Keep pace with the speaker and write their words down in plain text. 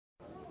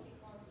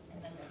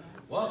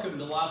Welcome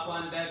to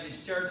Lifeline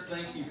Baptist Church.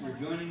 Thank you for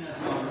joining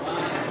us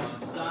online and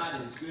on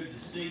site. It's good to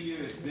see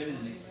you. It's been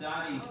an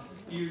exciting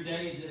few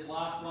days at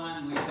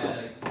Lifeline. We've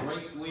had a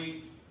great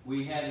week.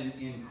 We had an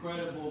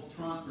incredible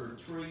trunk or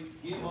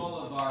treat. Give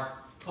all of our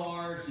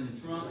cars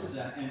and trunks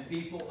and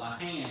people a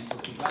hand for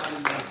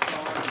providing those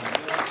cars and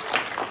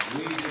trucks.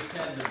 We just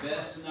had the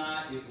best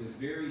night. It was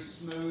very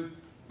smooth.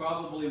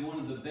 Probably one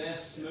of the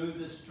best,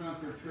 smoothest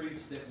trunk or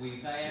treats that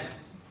we've had.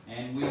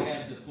 And we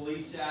had the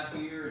police out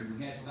here, and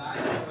we had fire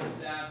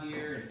trucks out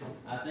here, and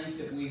I think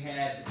that we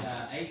had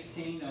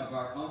 18 of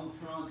our own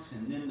trunks,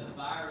 and then the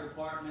fire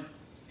department,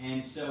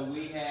 and so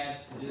we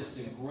had just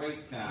a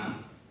great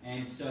time.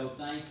 And so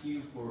thank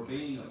you for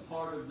being a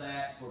part of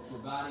that, for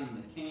providing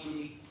the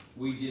candy.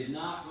 We did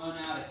not run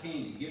out of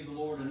candy. Give the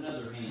Lord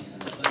another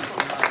hand.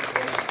 Thank God for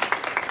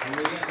that. Are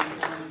we having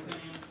fun,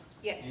 Pam?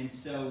 Yes. And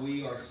so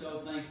we are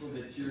so thankful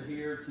that you're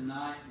here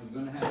tonight.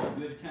 We're going to have a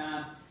good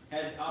time.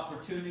 Had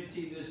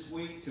opportunity this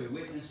week to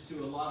witness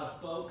to a lot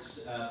of folks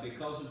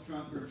because of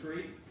Trunk or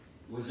Treat.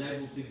 Was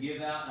able to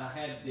give out. I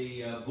had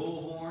the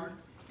bullhorn,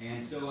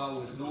 and so I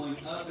was going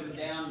up and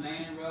down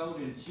Man Road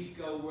and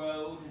Chico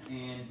Road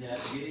and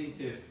getting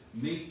to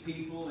meet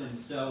people. And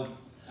so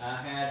I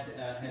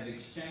have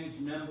exchanged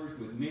numbers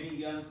with many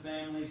young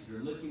families that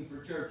are looking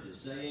for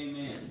churches. Say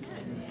amen.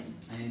 Amen.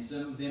 And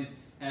some of them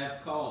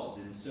have called,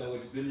 and so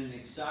it's been an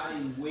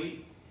exciting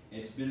week.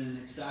 It's been an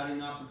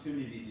exciting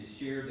opportunity to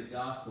share the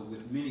gospel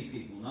with many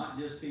people, not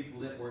just people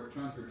that were at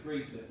Trunk or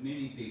Treat, but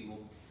many people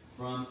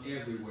from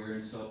everywhere.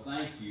 And so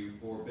thank you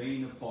for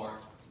being a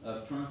part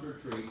of Trunk or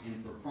Treat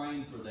and for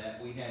praying for that.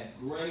 We had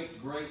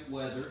great, great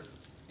weather,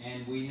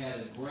 and we had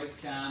a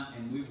great time,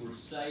 and we were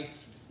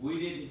safe. We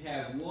didn't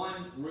have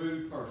one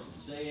rude person.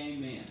 Say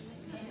amen.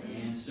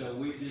 Amen. And so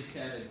we just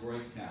had a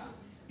great time.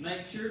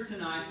 Make sure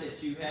tonight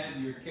that you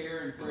have your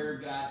care and prayer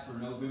guide for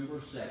November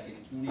 2nd,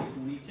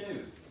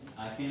 2022.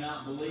 I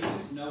cannot believe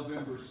it's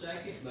November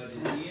 2nd, but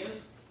it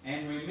is.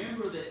 And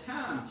remember that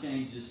time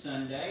changes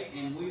Sunday,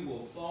 and we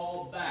will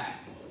fall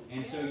back.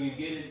 And so you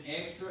get an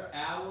extra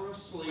hour of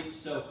sleep.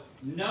 So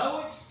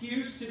no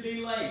excuse to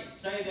be late.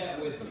 Say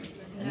that with me.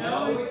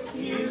 No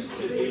excuse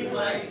to be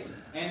late.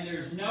 And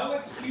there's no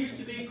excuse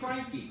to be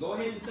cranky. Go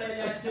ahead and say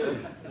that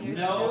too.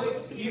 No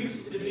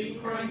excuse to be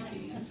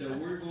cranky. And so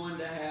we're going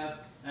to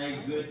have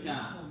a good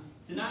time.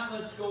 Tonight,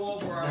 let's go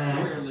over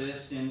our prayer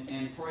list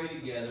and pray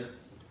together.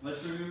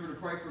 Let's remember to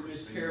pray for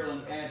Miss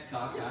Carolyn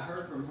Adcock. I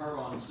heard from her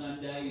on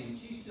Sunday, and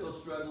she's still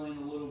struggling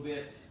a little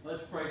bit.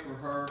 Let's pray for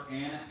her.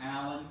 Anna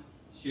Allen,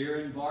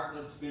 Sharon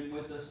Bartlett's been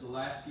with us the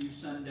last few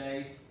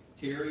Sundays.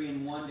 Terry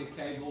and Wanda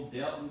Cable,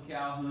 Delton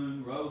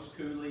Calhoun, Rose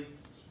Cooley,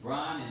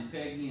 Brian and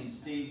Peggy and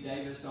Steve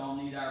Davis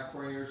all need our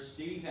prayers.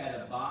 Steve had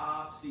a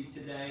biopsy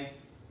today.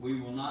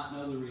 We will not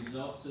know the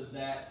results of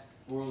that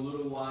for a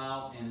little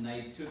while, and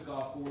they took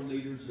off 4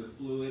 liters of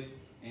fluid.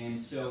 And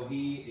so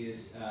he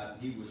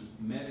was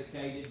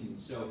medicated, and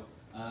so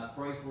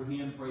pray for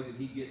him. Pray that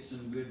he gets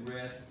some good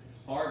rest.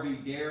 Harvey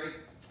Derrick,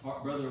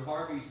 Brother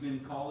Harvey's been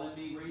calling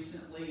me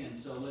recently, and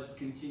so let's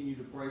continue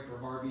to pray for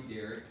Harvey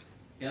Derrick.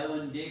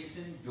 Helen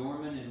Dixon,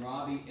 Dorman and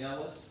Robbie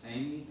Ellis,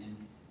 Amy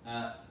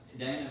and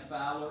Dana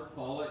Fowler,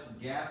 Paulette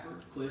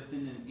Gafford,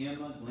 Clifton and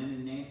Emma,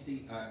 Glenn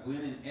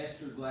and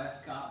Esther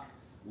Glasscock,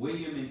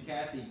 William and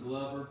Kathy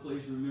Glover.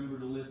 Please remember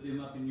to lift them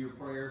up in your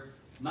prayer.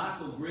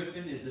 Michael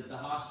Griffin is at the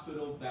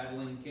hospital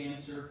battling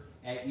cancer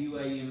at at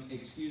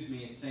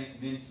St.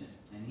 Vincent,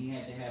 and he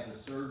had to have a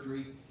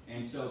surgery.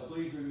 And so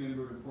please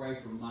remember to pray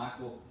for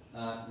Michael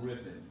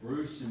Griffin.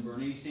 Bruce and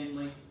Bernice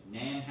Henley,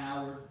 Nan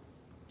Howard,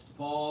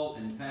 Paul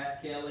and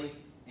Pat Kelly,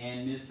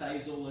 and Miss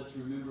Hazel. Let's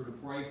remember to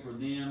pray for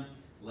them.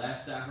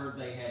 Last I heard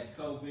they had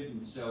COVID,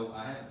 and so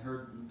I haven't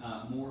heard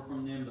more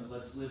from them, but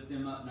let's lift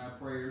them up in our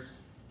prayers.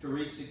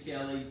 Teresa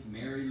Kelly,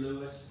 Mary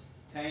Lewis,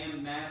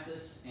 Pam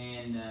Mathis,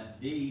 and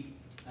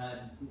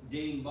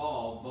Dean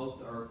Ball,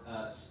 both are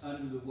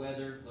under the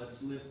weather.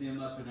 Let's lift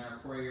them up in our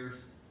prayers.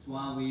 That's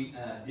why we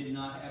did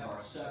not have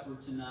our supper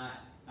tonight.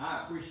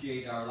 I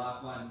appreciate our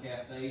Lifeline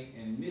Cafe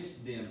and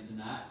missed them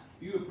tonight.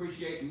 If you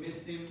appreciate and miss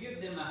them,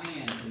 give them a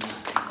hand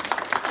tonight.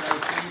 Say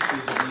thank you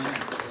to them,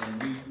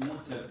 and we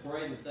want to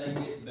pray that they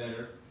get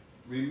better.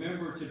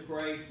 Remember to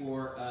pray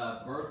for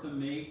Bertha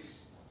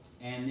Meeks,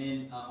 and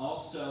then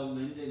also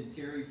Linda and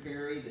Terry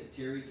Perry, that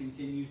Terry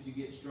continues to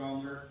get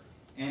stronger.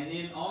 And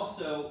then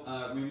also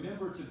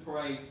remember to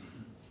pray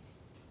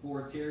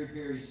for Terry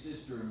Perry's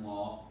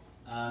sister-in-law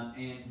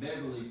and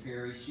Beverly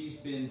Perry. She's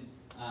been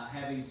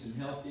having some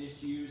health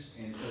issues,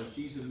 and so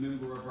she's a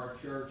member of our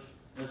church.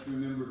 Let's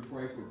remember to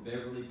pray for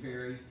Beverly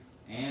Perry,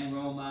 Ann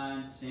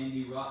Romine,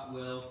 Sandy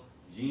Rockwell,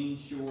 Jean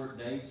Short,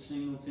 Dave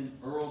Singleton,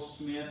 Earl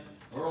Smith.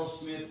 Earl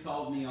Smith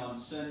called me on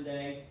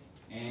Sunday,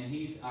 and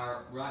he's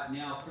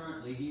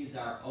currently he's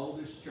our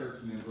oldest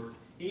church member.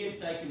 He had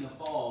taken a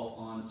fall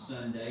on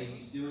Sunday.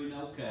 He's doing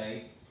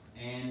okay,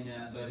 and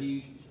but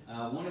he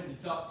wanted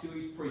to talk to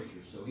his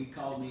preacher, so he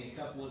called me a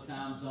couple of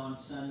times on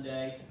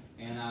Sunday,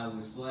 and I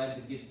was glad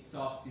to get to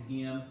talk to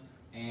him.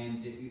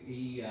 And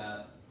he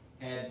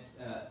had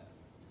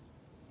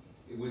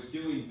was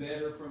doing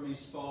better from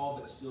his fall,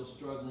 but still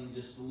struggling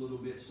just a little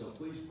bit. So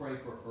please pray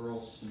for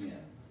Earl Smith.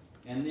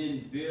 And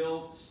then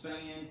Bill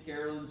Spann,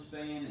 Carolyn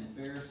Spann, and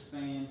Ferris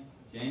Spann,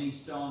 Janie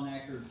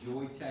Stallnacker,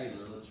 Joy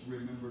Taylor. Let's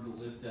remember to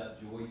lift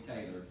up Joy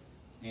Taylor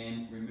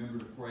and remember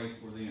to pray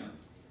for them.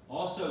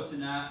 Also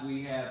tonight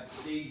we have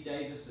Steve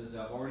Davis, as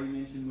I've already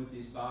mentioned, with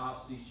his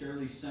biopsy.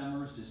 Shirley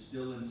Summers is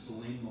still in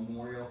Saline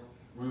Memorial,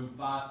 room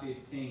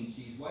 515.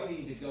 She's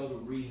waiting to go to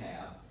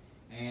rehab.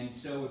 And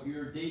so if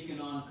you're a deacon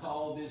on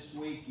call this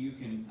week, you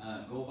can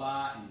go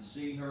by and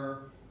see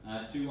her.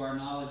 To our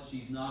knowledge,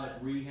 she's not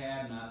at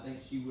rehab, and I think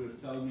she would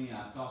have told me.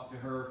 I talked to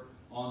her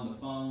on the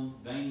phone.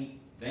 Vanny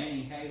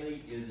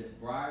Haley is at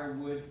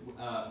Briarwood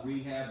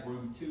Rehab,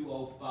 room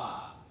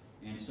 205.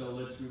 And so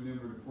let's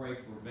remember to pray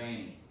for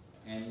Vanny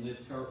and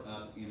lift her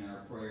up in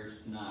our prayers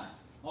tonight.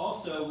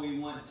 Also, we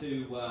want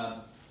to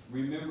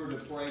remember to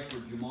pray for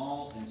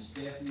Jamal and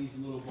Stephanie's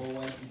little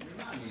boy. Can you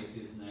remind me of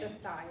his name?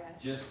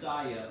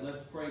 Josiah.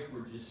 Let's pray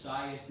for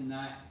Josiah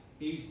tonight.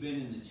 He's been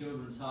in the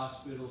Children's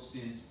Hospital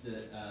since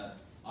the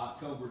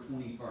October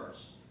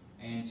 21st.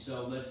 And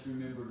so let's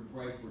remember to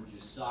pray for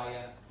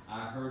Josiah.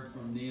 I heard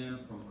from them,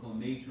 from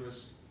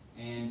Clemetris,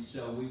 and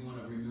so we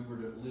want to remember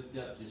to lift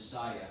up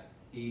Josiah.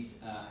 He's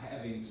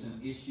having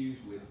some issues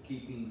with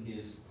keeping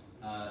his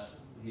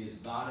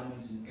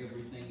vitamins and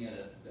everything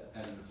at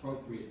an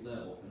appropriate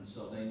level, and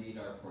so they need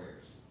our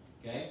prayers.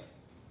 Okay?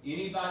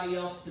 Anybody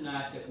else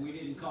tonight that we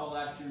didn't call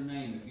out your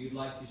name, if you'd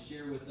like to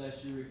share with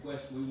us your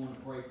request, we want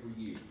to pray for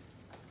you.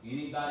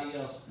 Anybody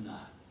else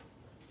tonight?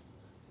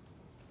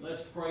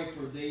 Let's pray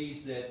for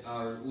these that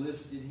are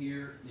listed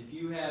here. If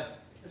you have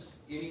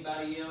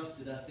anybody else,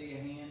 did I see a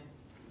hand?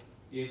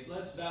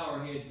 Let's bow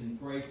our heads and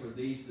pray for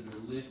these that are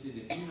lifted.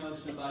 If you know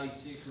somebody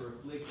sick or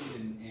afflicted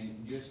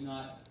and just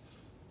not,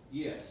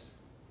 yes.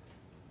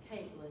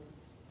 Caitlin.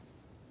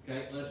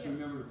 Okay, let's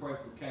remember to pray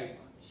for Caitlin.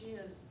 She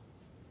has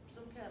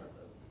some kind of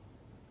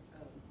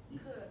a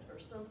cut or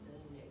something,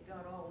 and it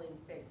got all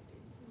infected.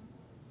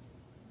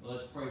 Well,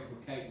 let's pray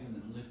for Caitlin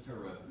and lift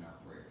her up in our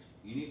prayers.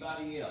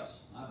 Anybody else?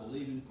 I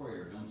believe in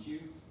prayer, don't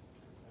you?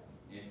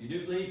 If you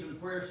do believe in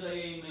prayer,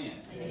 say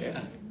amen.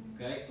 Amen.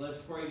 Okay, let's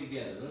pray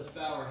together. Let's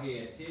bow our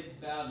heads. Heads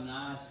bowed and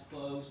eyes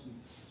closed.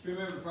 Just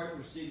remember to pray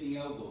for Sydney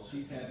Ogle.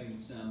 She's having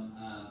some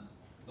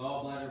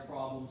gallbladder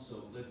problems,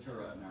 so lift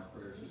her up in our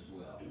prayers as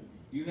well.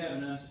 You have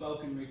an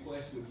unspoken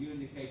request. Would you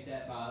indicate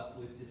that by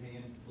uplifted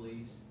hand,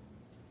 please?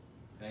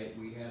 Okay, if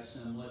we have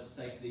some, let's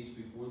take these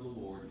before the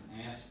Lord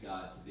and ask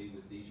God to be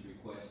with these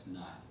requests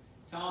tonight.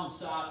 Tom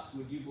Sops,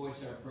 would you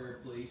voice our prayer,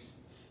 please?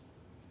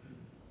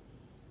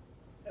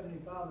 Heavenly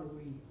Father,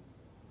 we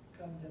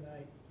come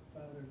tonight,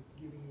 Father,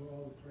 giving you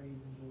all the praise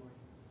and glory.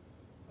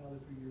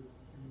 Father, for your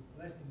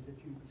blessings that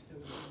you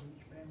bestow upon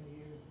each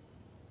family here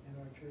and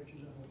our church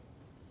as a whole.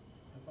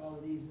 And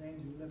Father, these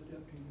names we lift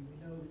up to you. We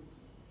know that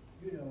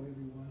you know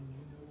everyone and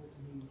you know what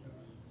the needs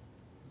are. And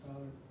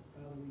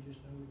Father, we just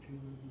know that your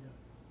will be done.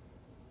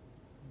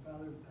 And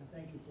Father, I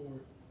thank you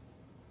for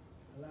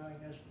allowing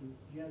us to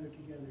gather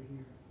together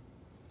here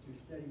to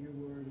study your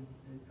word,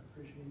 and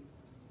appreciate,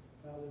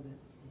 Father, that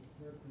the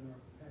work that our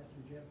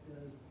Pastor Jeff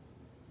does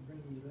to bring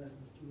these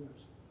lessons to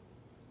us.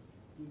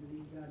 You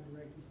lead, God,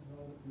 direct us in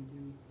all that we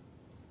do.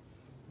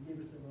 Forgive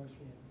us of our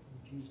sin. In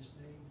Jesus'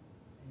 name,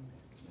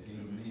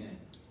 amen.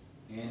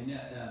 Amen.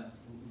 And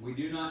we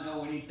do not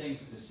know anything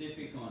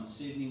specific on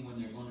Sydney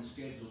when they're going to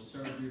schedule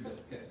surgery,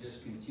 but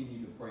just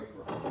continue to pray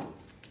for her.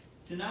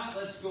 Tonight,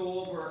 let's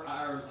go over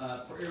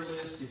our prayer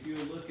list. If you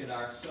look at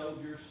our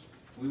soldiers,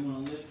 we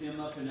want to lift them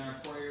up in our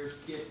prayers.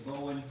 Kit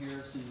Bowen,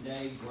 Harrison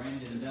Day,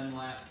 Brandon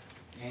Dunlap,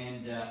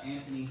 and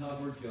Anthony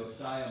Hubbard,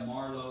 Josiah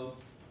Marlowe,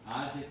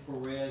 Isaac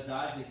Perez.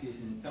 Isaac is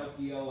in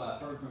Tokyo. I've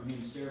heard from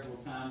him several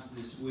times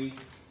this week.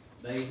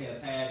 They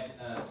have had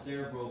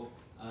several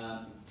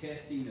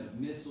testing of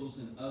missiles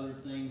and other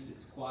things.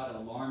 It's quite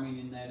alarming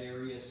in that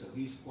area, so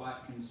he's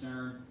quite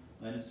concerned.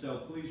 And so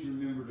please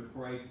remember to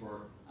pray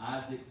for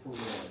Isaac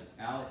Perez,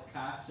 Alec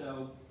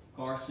Casso,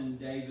 Carson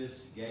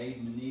Davis,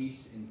 Gabe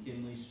Manise, and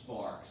Kinley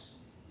Sparks.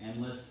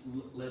 And let's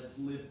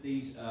lift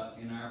these up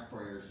in our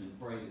prayers and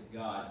pray that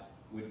God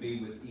would be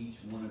with each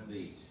one of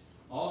these.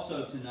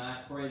 Also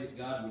tonight, pray that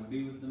God would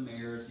be with the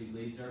mayor as he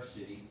leads our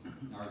city,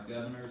 our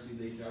governor as he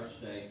leads our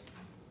state,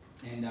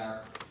 and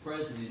our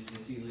president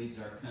as he leads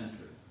our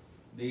country.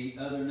 The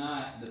other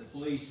night, the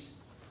police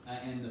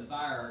and the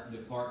fire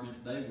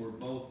department, they were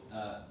both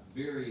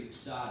very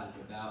excited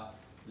about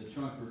the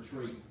trunk or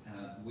treat.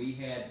 We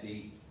had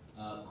the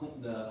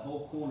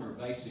whole corner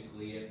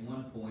basically at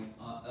one point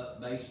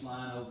up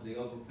Baseline over the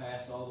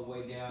overpass all the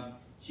way down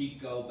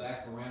Chico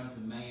back around to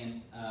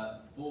Man,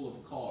 full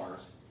of cars.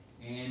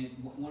 And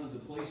one of the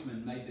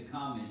policemen made the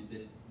comment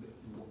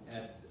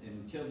that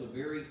until the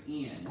very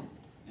end,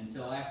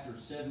 until after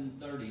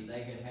 7:30,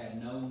 they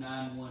had no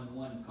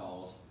 911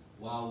 calls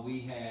while we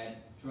had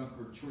trunk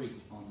or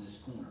treat on this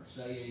corner.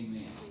 Say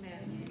amen.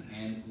 Amen.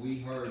 And we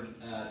heard,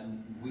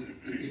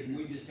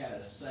 we just had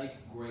a safe,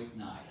 great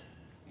night.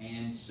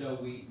 And so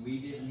we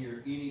didn't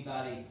hear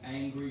anybody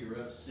angry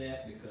or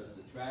upset because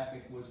the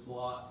traffic was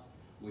blocked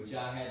which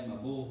I had my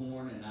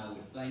bullhorn, and I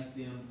would thank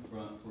them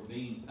for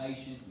being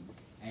patient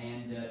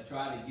and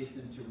try to get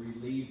them to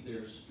relieve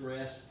their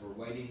stress for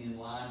waiting in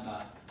line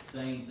by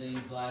saying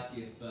things like,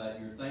 if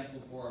you're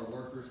thankful for our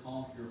workers,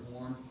 honk your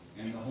horn,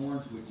 and the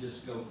horns would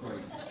just go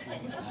crazy.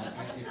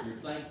 If you're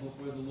thankful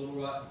for the Little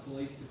Rock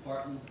Police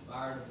Department,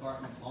 Fire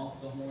Department, honk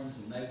the horns,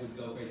 and they would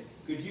go crazy.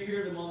 Could you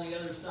hear them on the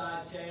other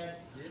side, Chad?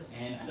 Yeah.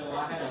 And so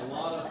I had a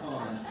lot of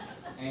fun.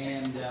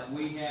 And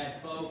we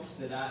had folks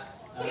that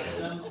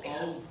some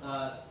old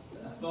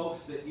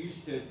folks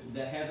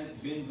that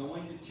haven't been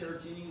going to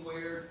church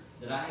anywhere,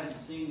 that I haven't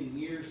seen in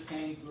years,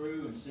 came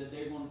through and said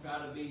they want to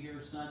try to be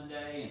here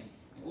Sunday, and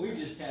we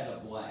just had a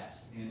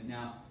blast. And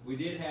now, we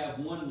did have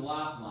one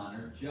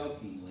lifeliner,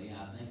 jokingly,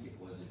 I think it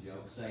was a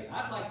joke, say,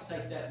 "I'd like to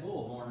take that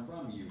bullhorn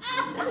from you."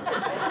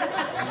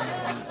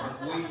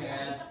 And we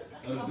had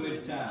a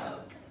good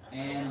time.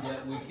 And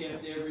we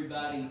kept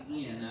everybody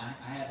in. I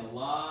had a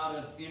lot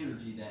of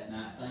energy that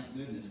night, thank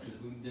goodness,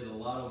 because we did a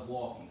lot of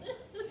walking.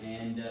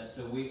 And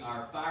so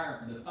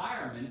the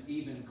firemen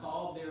even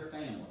called their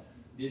family.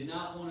 Did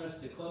not want us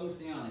to close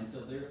down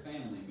until their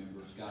family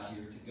members got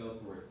here to go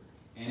through.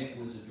 And it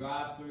was a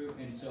drive-through,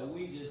 and so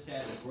we just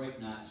had a great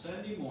night.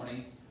 Sunday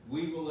morning,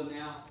 we will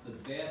announce the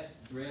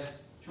best dressed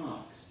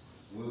trunks.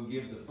 We'll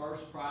give the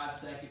first prize,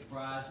 second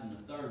prize, and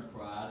the third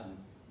prize. And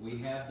we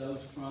have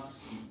those trunks.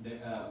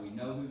 We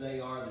know who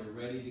they are. They're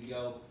ready to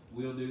go.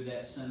 We'll do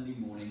that Sunday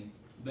morning.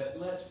 But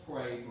let's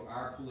pray for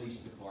our police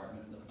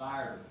department, the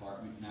fire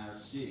department in our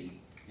city,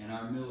 and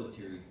our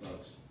military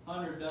folks.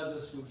 Hunter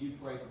Douglas, would you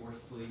pray for us,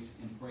 please,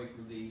 and pray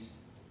for these?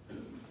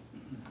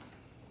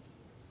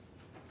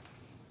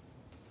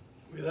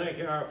 We thank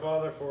you, our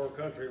Father, for a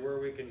country where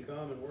we can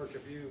come and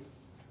worship you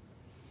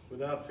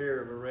without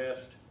fear of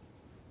arrest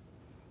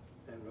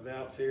and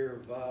without fear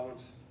of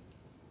violence.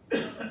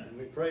 And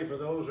we pray for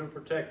those who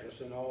protect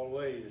us in all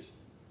ways,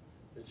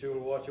 that you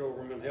will watch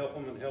over them and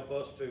help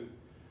us to,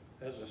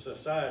 as a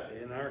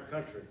society in our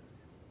country,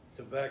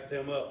 to back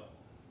them up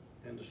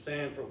and to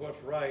stand for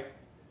what's right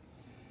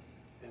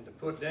and to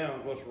put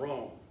down what's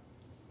wrong.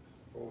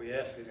 For we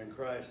ask it in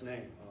Christ's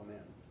name. Amen.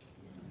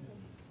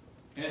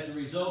 As a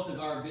result of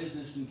our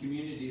business and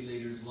community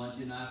leaders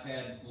luncheon, I've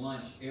had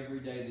lunch every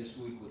day this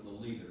week with a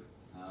leader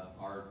of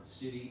our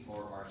city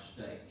or our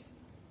state.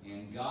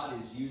 And God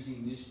is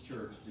using this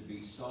church to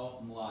be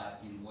salt and light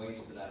in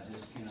ways that I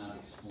just cannot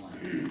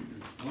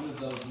explain. One of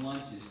those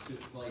lunches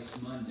took place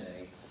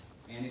Monday,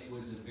 and it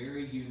was a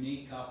very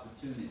unique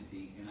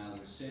opportunity. And I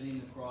was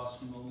sitting across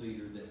from a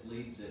leader that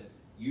leads a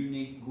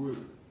unique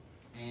group.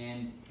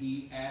 And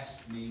he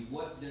asked me,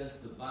 what does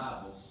the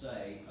Bible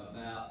say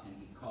about, and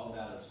he called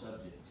out a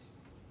subject.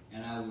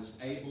 And I was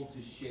able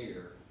to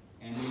share.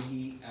 And then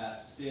he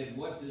said,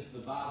 what does the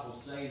Bible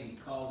say? And he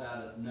called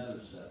out another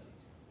subject.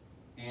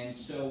 And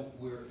so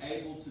we're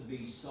able to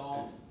be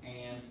salt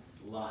and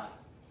light.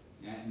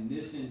 And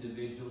this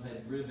individual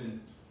had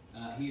driven,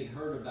 he had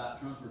heard about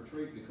Trunk or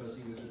Treat because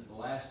he was at the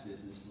last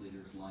business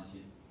leaders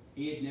luncheon.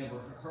 He had never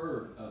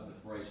heard of the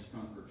phrase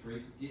Trunk or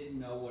Treat, didn't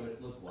know what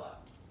it looked like.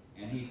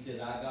 And he said,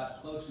 I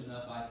got close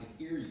enough I could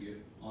hear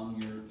you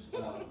on your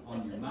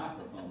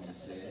microphone, he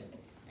said.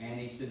 And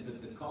he said,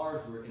 but the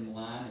cars were in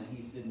line, and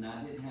he said, and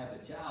I didn't have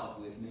a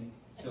child with me,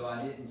 so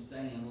I didn't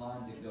stay in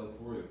line to go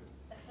through.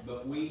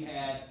 But we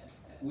have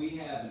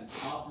an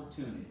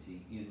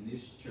opportunity in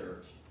this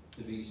church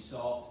to be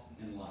salt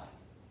and light.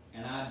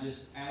 And I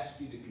just ask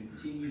you to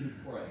continue to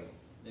pray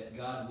that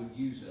God would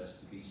use us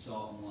to be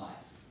salt and light.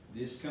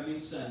 This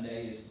coming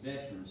Sunday is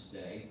Veterans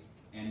Day,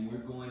 and we're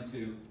going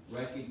to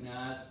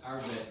recognize our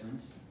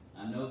veterans.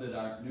 I know that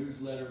our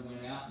newsletter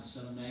went out and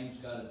some names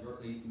got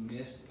advertently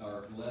missed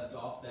or left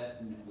off that,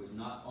 and it was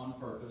not on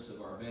purpose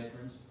of our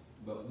veterans,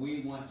 but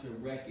we want to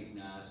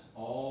recognize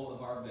all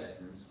of our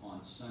veterans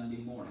on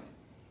Sunday morning.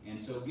 And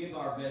so give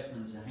our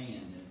veterans a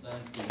hand and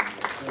thank them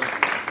for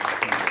serving.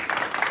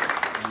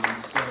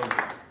 And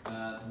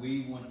so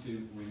we want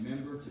to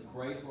remember to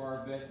pray for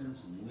our veterans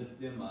and lift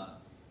them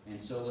up.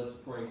 And so let's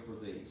pray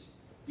for these.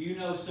 Do you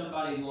know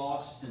somebody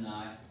lost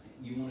tonight?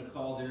 You want to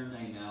call their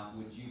name out.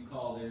 Would you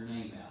call their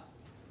name out?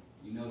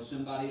 You know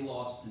somebody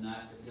lost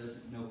tonight that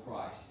doesn't know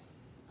Christ.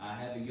 I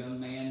have a young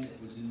man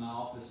that was in my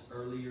office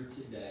earlier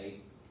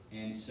today,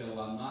 and so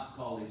I'm not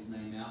calling his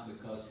name out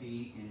because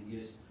he and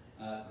his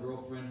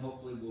girlfriend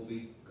hopefully will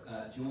be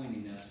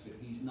joining us, but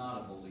he's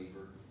not a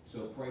believer.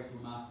 So pray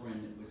for my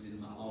friend that was in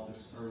my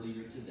office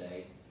earlier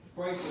today.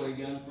 Pray for a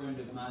young friend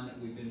of mine that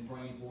we've been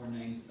praying for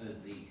named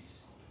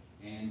Aziz.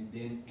 And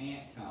then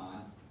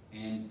Anton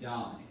and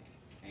Dominic.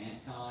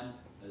 Anton,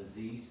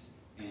 Aziz,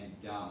 and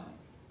Dominic.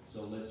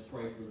 So let's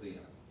pray for them.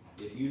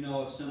 If you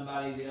know of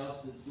somebody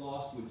else that's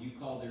lost, would you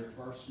call their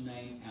first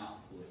name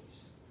out,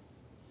 please?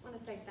 I just want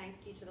to say thank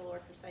you to the Lord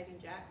for saving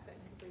Jackson,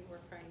 because we were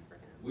praying for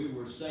him. We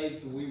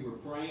were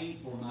praying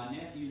for my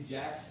nephew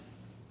Jackson,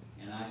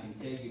 and I can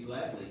tell you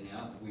gladly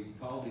now that we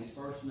called his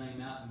first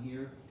name out in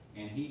here,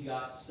 and he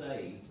got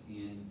saved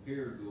in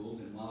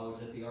Paragould. And while I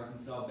was at the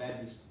Arkansas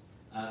Baptist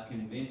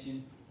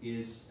Convention,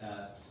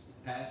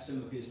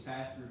 some of his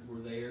pastors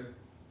were there,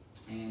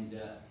 and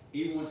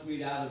he wants me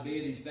to either be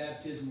at his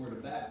baptism or to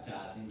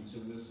baptize him, so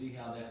we'll see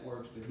how that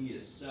works. But he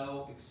is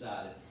so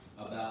excited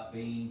about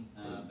being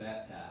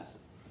baptized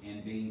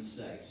and being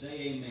saved. Say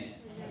amen.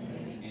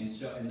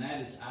 And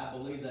that is, I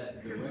believe,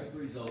 that the direct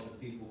result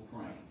of people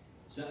praying.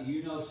 So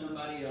you know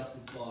somebody else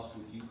that's lost.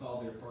 Would you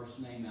call their first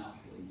name out,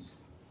 please?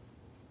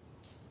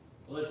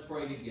 Well, let's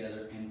pray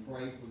together and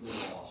pray for the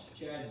lost.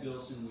 Chad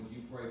Bilson, would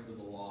you pray for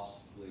the lost,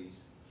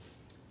 please?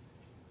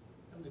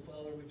 Heavenly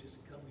Father, we just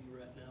come to you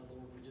right now,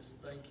 Lord. We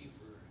just thank you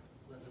for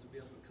letting us be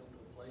able to come to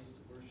a place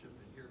to worship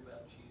and hear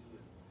about you.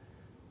 And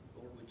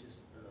Lord, we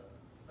just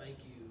thank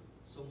you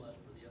so much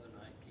for the other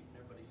night, keeping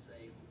everybody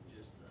safe, and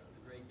just the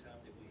great time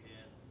that we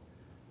had,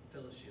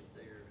 fellowship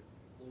there.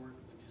 Lord,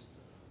 we just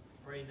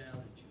pray now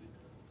that you would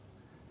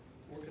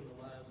work in the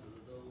lives of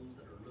those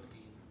that are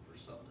looking for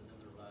something in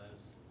their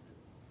lives that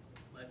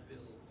might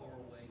feel far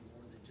away,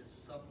 Lord, that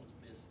just something's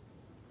missing.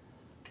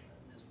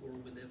 In this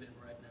world we live in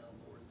right now,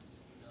 Lord,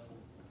 you know,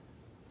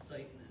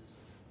 Satan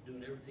is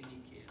doing everything he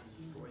can to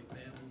destroy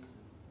families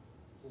and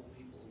pull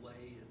people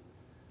away. And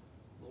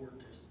Lord,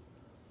 just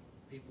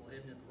people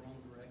heading in the wrong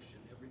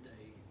direction every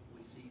day.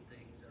 We see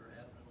things that are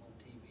happening on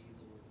TV,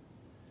 Lord.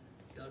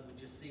 God, we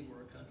just see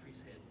where our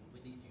country's heading.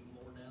 We need you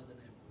more now than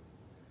ever.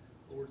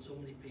 Lord, so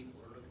many people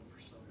are looking for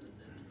something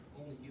that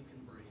only you can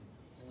bring.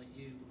 Only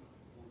you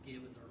will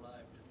give in their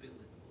life to fill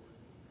it, Lord.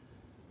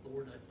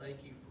 Lord, I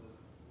thank you for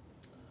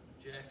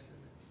Jackson.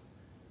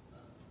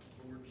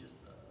 Lord, just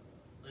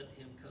let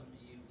him come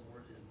to you,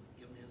 Lord, and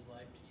give his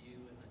life to you.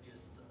 And I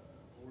just,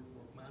 Lord,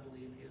 work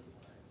mightily in his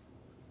life.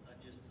 I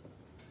just,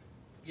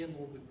 again,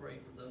 Lord, we pray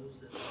for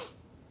those that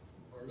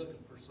are looking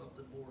for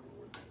something more,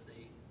 Lord, that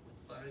they would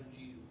find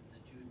you,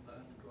 that you would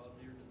find and draw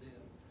near to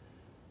them.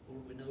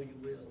 Lord, we know you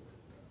will.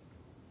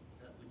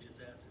 That we just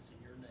ask this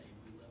in your name.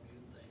 We love you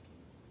and thank you.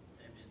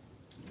 Amen.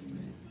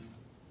 Amen.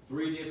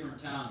 3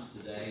 different times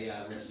today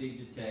I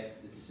received a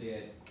text that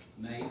said,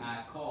 "May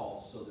I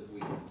call so that we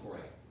can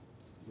pray?"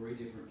 3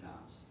 different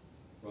times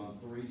from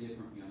 3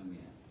 different young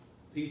men.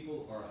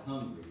 People are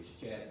hungry, as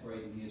Chad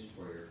prayed in his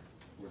prayer,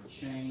 for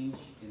change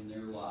in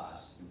their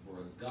lives and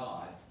for a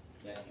God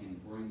that can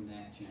bring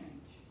that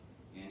change.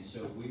 And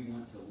so we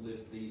want to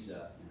lift these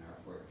up in our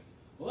prayers.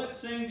 Well, let's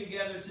sing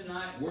together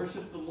tonight.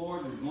 Worship the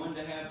Lord. We're going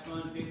to have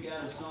fun. Pick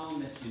out a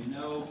song that you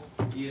know.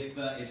 If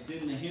it's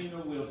in the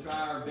hymnal, we'll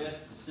try our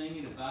best to sing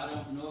it. If I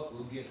don't know it,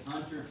 we'll get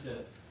Hunter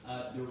to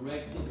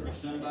direct it, or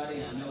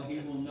somebody. I know he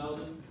will know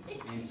them.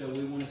 And so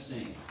we want to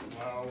sing.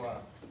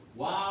 Wow.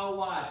 Wow,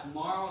 why?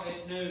 Tomorrow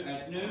at noon.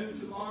 At noon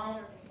tomorrow?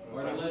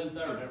 Or at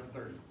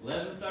 11:30?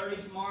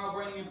 11:30 tomorrow.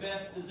 Bring your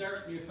best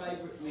dessert and your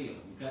favorite meal.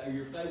 Okay? Or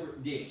your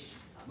favorite dish.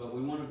 But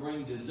we want to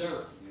bring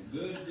dessert. A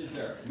good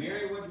dessert.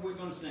 Mary, what are we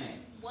going to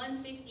sing?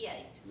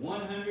 158.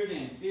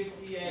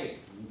 158.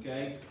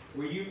 Okay.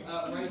 Were you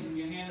raising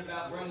your hand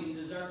about bringing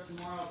dessert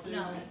tomorrow too?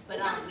 No, but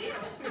I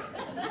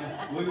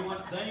will. We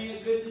want plenty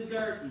of good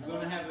dessert. We're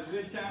going to have a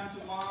good time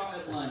tomorrow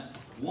at lunch.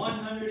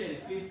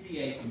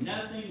 158.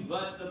 Nothing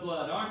but the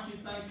blood. Aren't you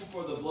thankful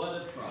for the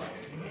blood of Christ?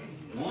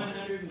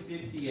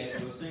 158.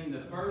 We'll sing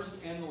the first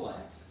and the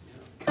last.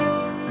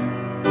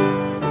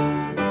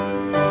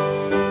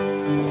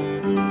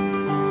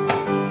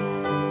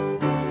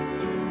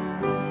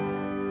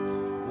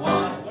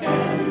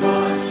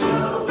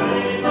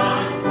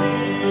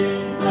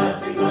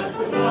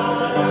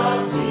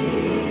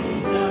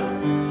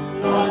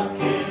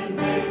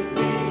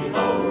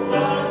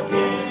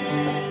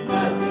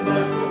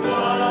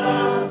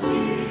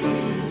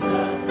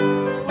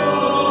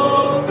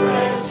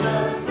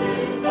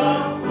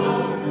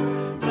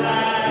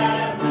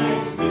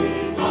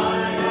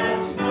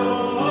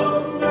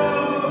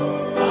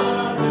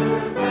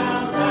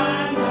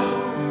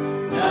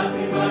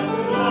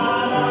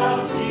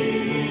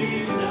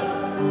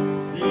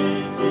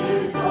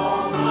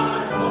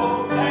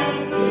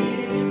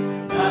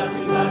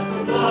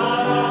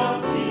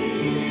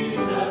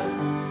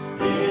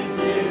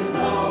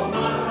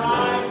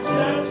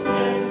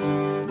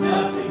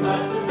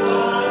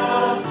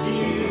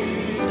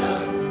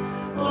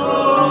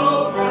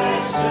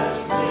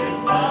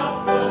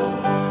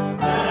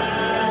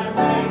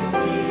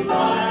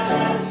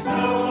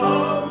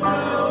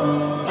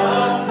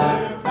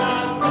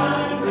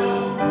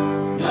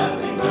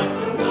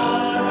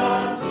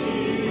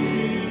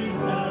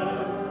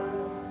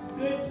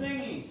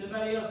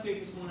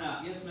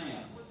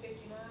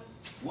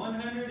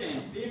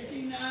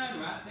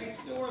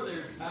 There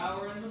is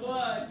power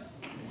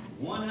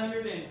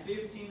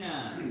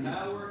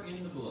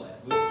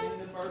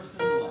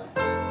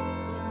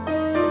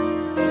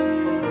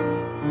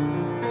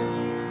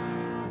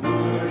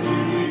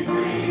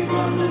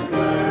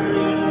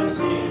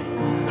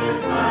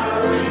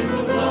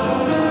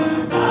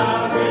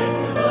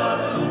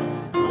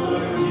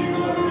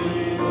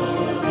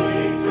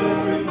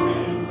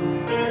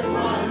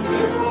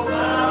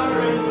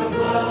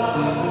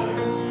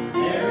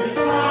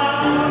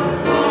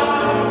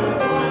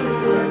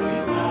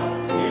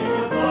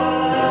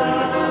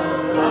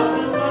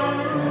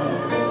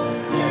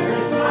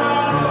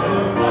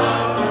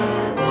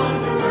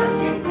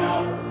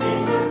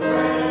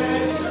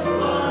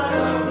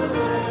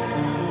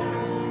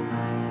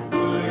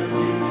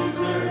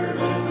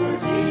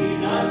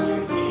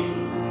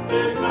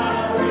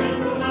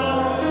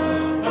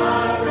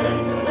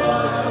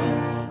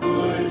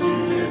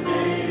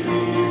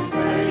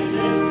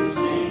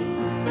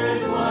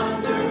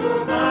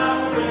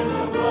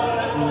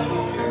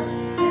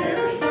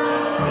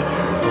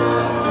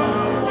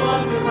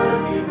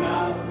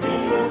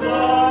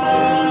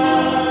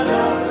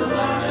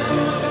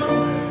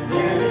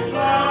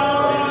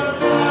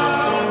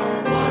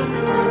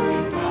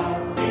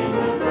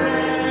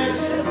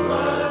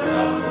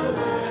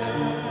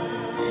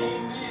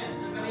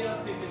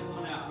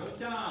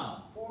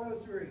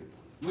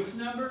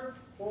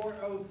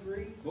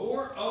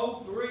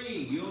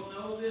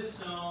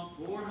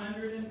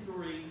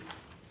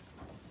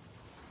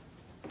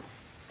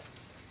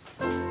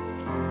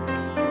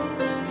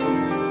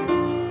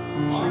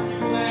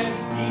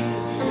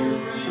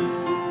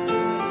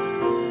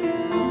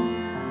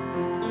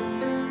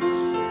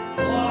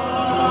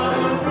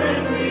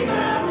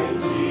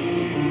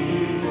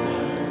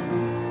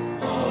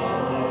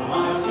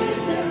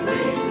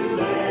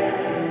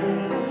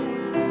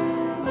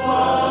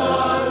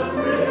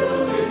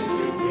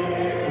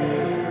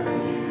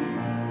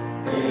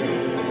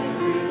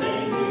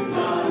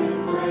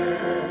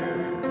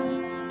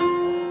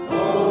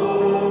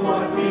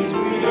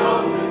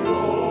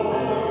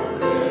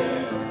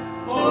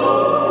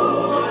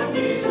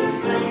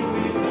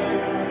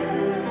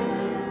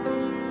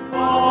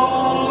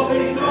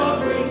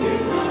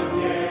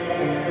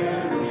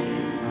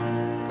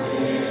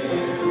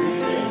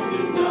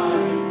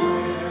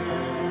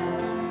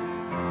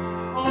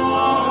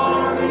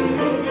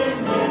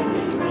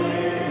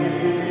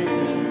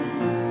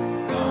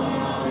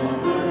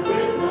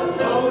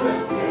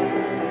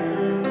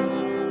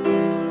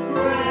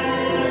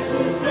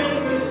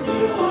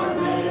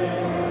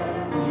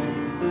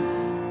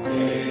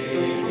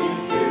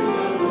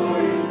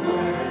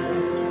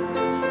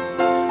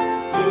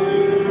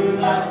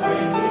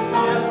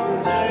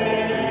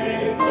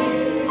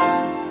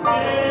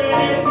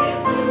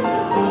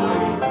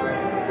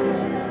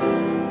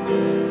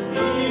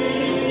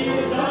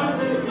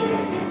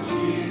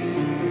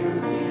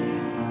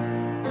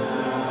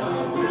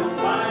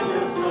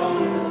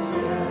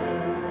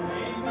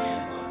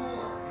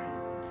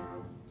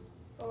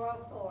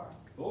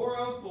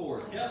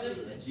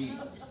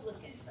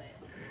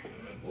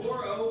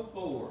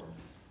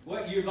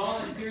you're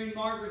volunteering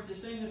Margaret to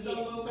sing the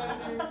solo back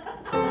there?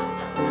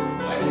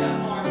 Wake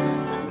up, Margaret.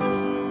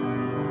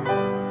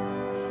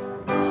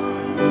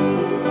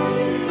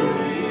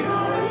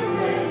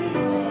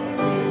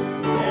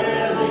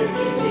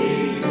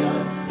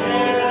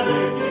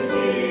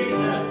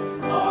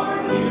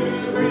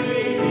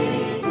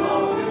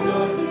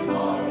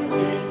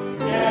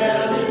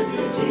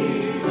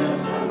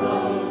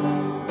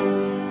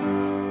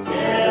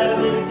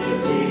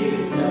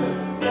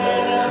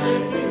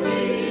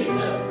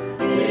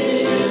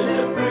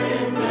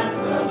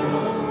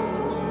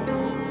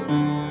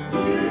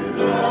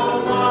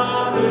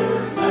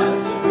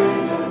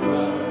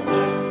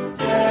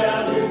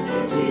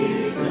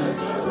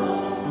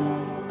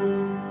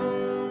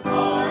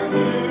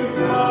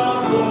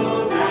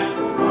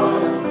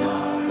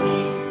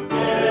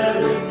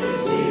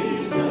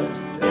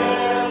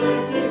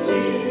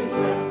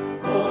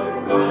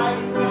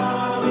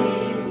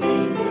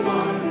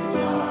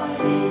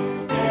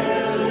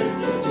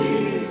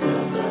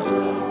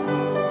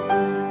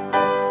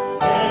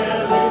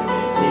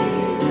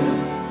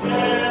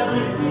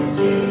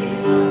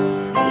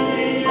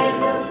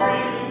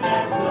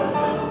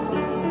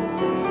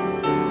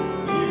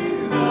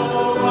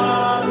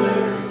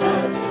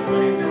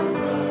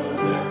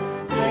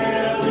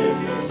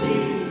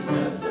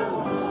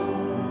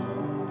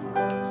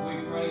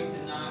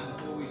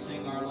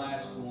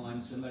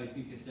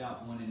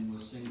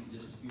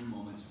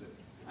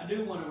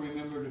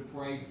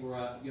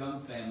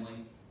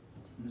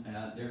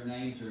 Their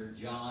names are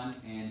John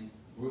and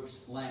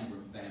Brooks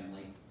Landrum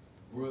family.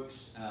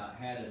 Brooks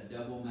had a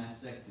double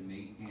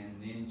mastectomy,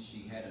 and then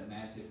she had a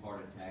massive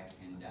heart attack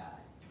and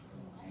died.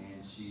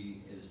 And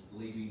she is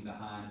leaving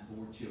behind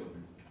 4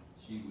 children.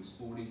 She was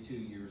 42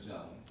 years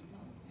old.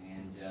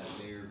 And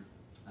they're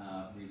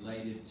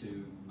related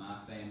to my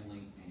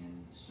family,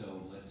 and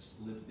so let's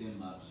lift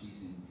them up.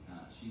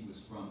 She was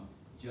from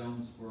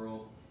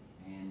Jonesboro,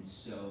 and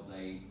so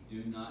they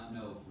do not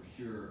know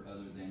for sure,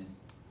 other than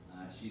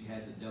she'd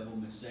had the double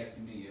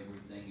mastectomy,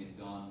 everything had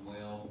gone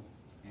well,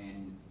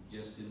 and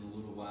just in a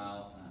little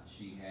while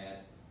she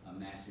had a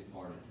massive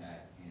heart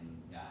attack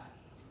and died.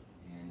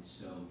 And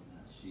so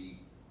she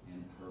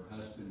and her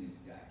husband,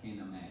 I can't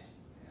imagine,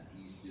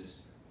 he's just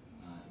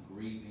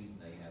grieving.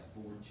 They have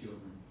 4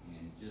 children,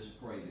 and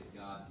just pray that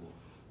God will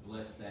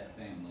bless that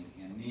family.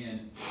 And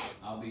then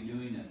I'll be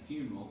doing a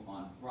funeral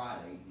on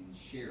Friday in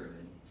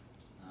Sheridan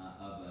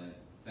of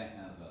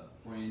a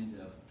friend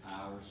of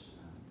ours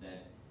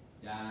that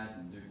died,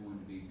 and they're going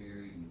to be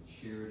buried in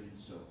Sheridan,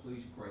 so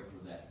please pray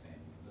for that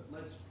family. But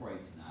let's pray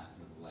tonight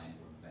for the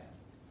Landrum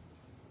family.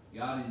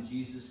 God, in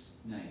Jesus'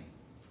 name,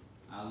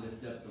 I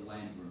lift up the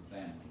Landrum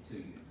family to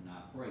you, and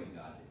I pray,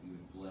 God, that you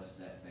would bless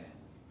that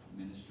family,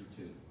 minister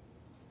to them.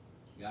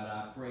 God,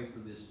 I pray for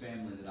this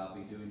family that I'll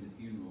be doing the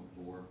funeral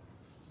for,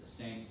 the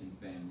Sampson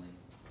family,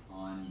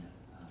 on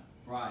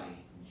Friday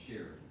in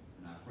Sheridan,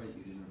 and I pray that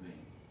you'd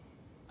intervene.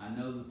 I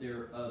know that there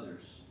are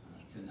others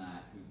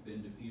tonight who've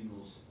been to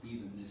funerals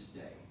even this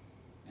day,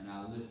 and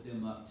I lift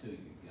them up to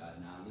you, God,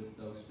 and I lift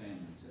those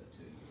families up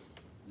to you.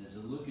 And as I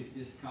look at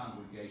this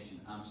congregation,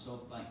 I'm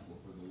so thankful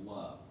for the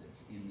love that's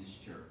in this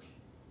church.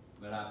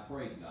 But I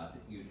pray, God,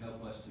 that you'd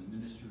help us to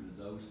minister to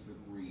those that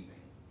are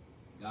grieving.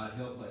 God,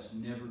 help us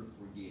never to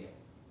forget.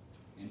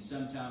 And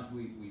sometimes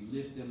we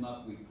lift them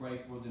up, we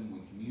pray for them,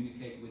 we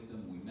communicate with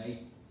them, we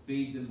may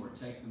feed them or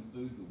take them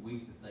food the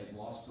week that they've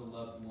lost a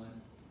loved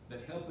one.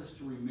 But help us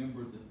to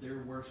remember that their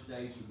worst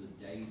days are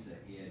the days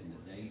ahead and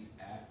the days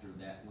after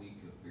that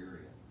week of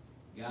burial.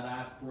 God,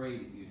 I pray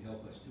that you'd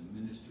help us to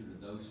minister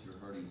to those who are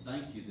hurting.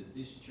 Thank you that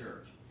this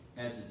church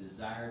has a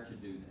desire to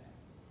do that.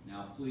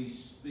 Now please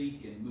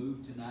speak and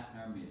move tonight in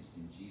our midst.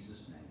 In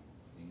Jesus' name,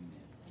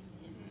 amen.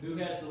 Who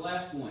has the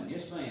last one?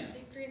 Yes, ma'am.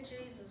 Victory in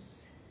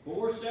Jesus.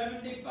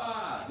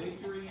 475,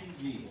 victory in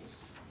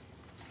Jesus.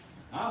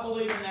 I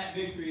believe in that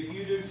victory. If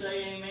you do,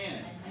 say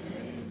amen.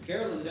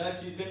 Carolyn does.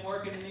 She's been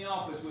working in the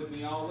office with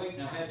me all week,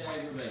 and I've had to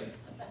aggravate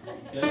her.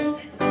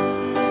 Okay?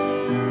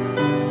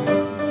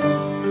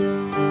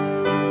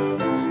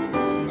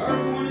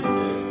 Verse 1 and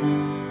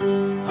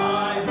 2.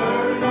 I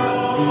heard an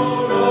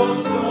old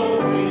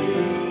story,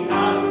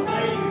 how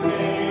Savior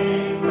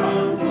came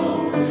from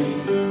glory,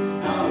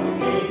 how he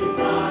gave his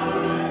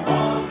life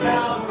on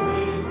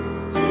Calvary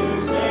to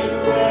save a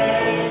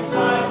wretch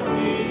like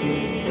me.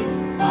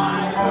 I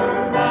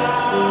heard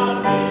about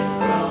his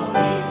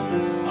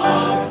groaning,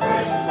 all his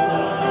precious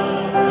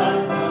blood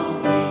runs on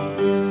me.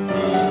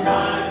 And I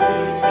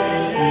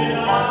repented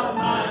of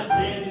my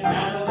sins.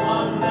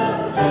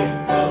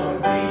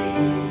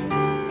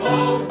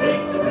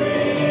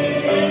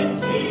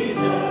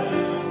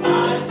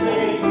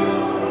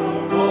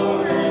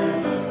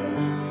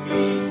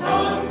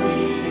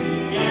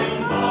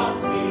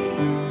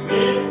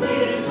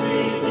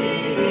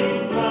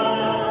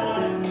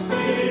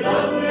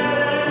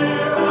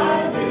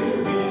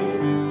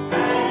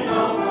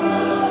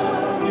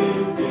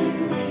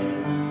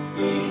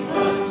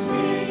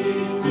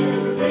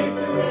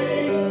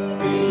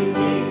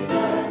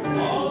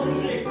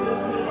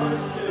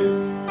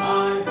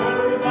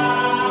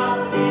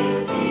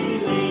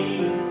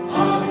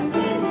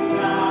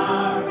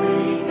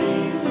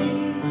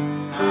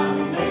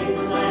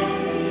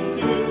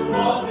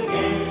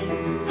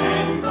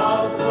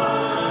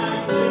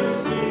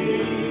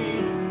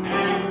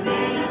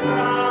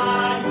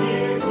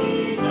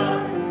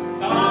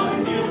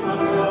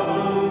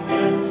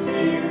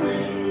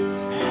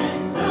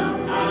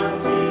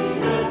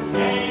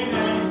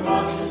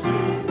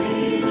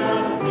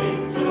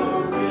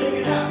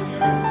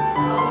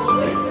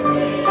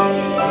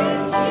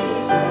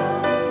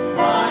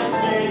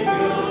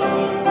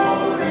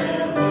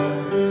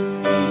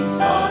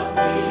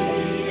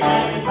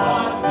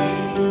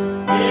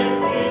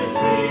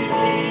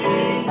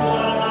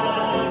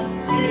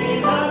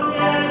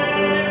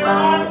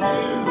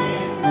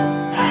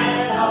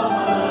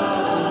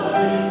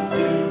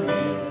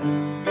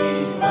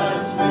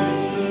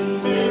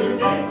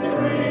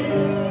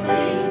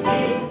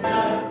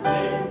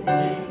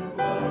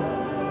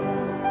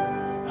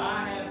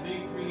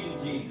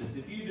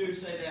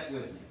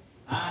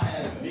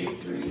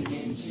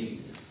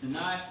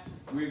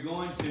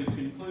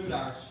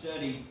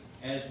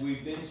 as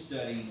we've been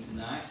studying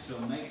tonight, so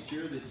make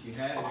sure that you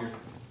have your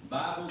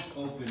Bibles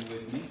open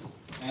with me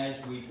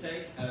as we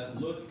take a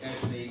look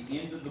at the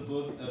end of the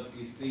book of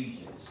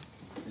Ephesians.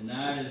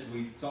 Tonight, as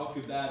we talk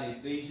about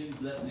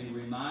Ephesians, let me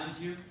remind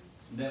you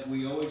that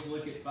we always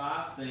look at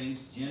 5 things,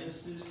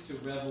 Genesis to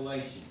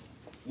Revelation.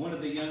 One of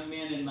the young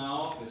men in my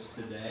office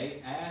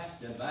today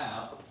asked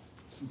about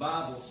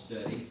Bible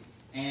study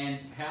and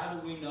how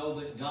do we know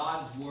that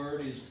God's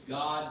Word is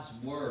God's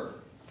Word.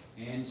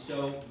 And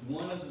so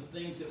one of the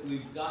things that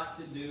we've got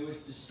to do is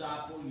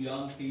disciple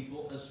young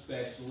people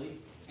especially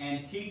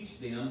and teach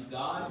them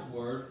God's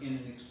Word in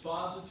an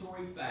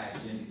expository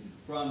fashion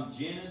from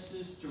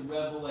Genesis to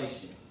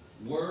Revelation.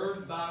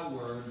 Word by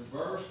word,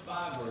 verse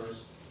by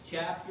verse,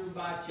 chapter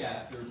by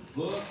chapter,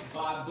 book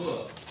by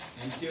book,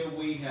 until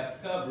we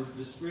have covered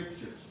the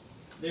Scriptures.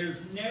 There's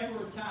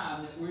never a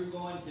time that we're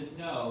going to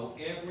know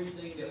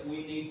everything that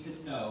we need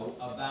to know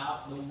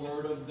about the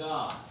Word of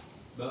God.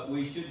 But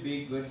we should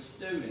be good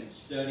students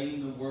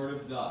studying the Word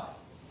of God.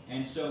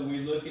 And so we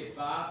look at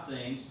 5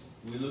 things.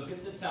 We look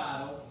at the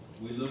title.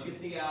 We look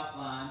at the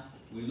outline.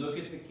 We look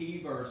at the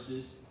key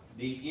verses,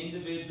 the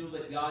individual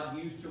that God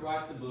used to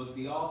write the book,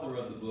 the author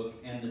of the book,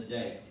 and the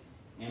date.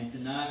 And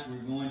tonight we're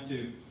going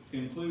to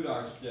conclude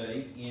our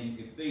study in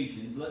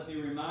Ephesians. Let me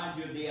remind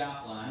you of the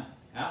outline.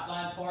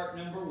 Outline part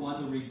number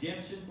 1, the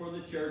redemption for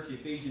the church,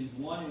 Ephesians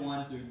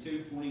 1:1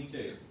 through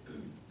 2:22.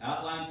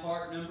 Outline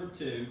part number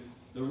 2,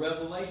 the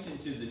revelation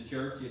to the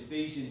church,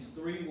 Ephesians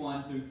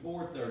 3:1 through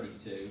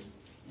 4:32.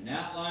 And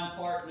outline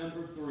part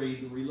number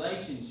 3, the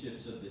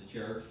relationships of the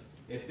church,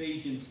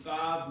 Ephesians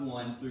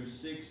 5:1 through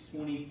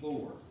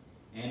 6:24.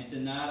 And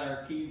tonight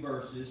our key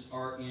verses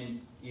are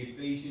in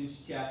Ephesians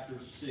chapter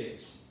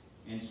 6.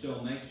 And so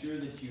make sure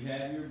that you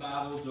have your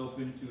Bibles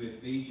open to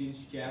Ephesians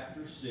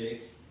chapter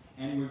 6.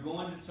 And we're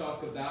going to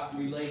talk about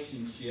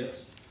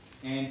relationships,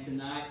 and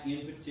tonight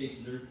in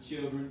particular,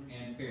 children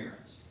and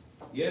parents.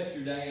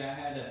 Yesterday I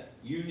had a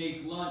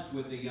unique lunch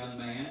with a young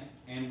man,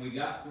 and we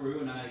got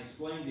through and I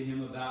explained to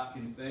him about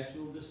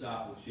confessional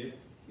discipleship.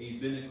 He's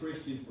been a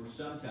Christian for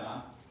some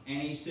time,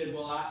 and he said,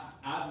 well,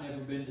 I've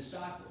never been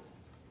discipled.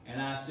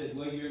 And I said,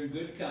 well, you're in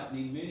good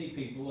company. Many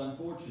people,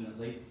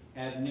 unfortunately,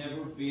 have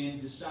never been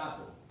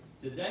discipled.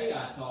 Today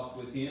I talked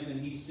with him, and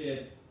he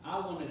said, I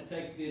want to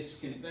take this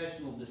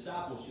confessional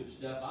discipleship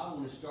stuff. I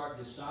want to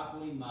start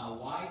discipling my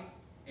wife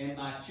and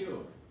my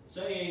children.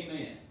 Say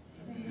amen.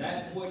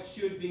 That's what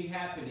should be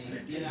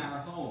happening in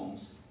our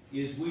homes,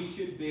 is we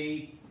should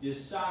be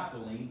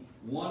discipling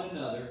one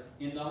another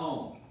in the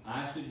home.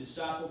 I should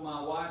disciple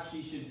my wife.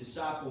 She should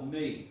disciple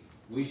me.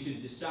 We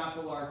should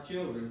disciple our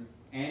children,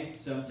 and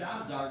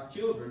sometimes our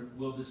children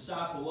will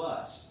disciple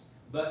us.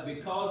 But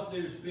because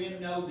there's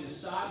been no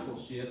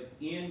discipleship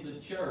in the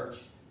church,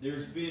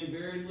 there's been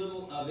very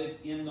little of it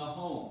in the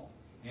home.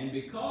 And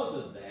because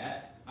of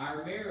that,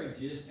 our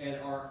marriages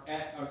are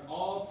at an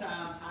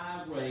all-time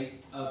high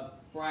rate of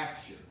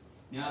fracture.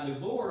 Now,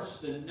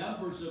 the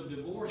numbers of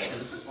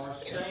divorces are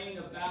staying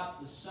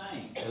about the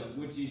same,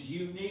 which is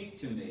unique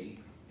to me.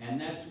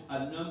 And that's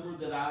a number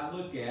that I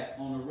look at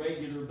on a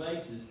regular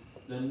basis.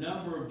 The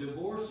number of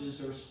divorces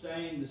are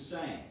staying the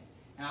same.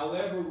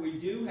 However, we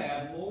do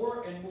have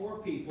more and more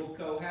people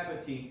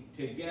cohabiting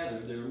together.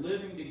 They're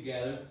living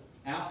together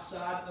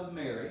outside of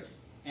marriage.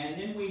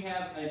 And then we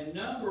have a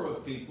number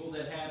of people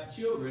that have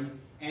children,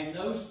 and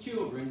those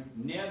children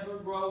never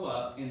grow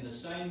up in the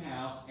same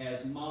house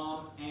as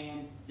mom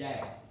and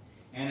dad.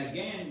 And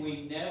again,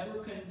 we never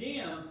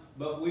condemn,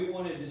 but we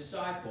want to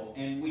disciple.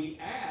 And we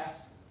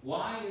ask,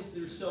 why is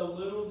there so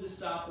little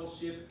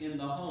discipleship in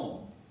the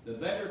home? The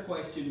better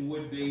question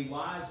would be,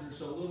 why is there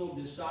so little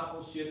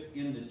discipleship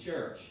in the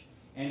church?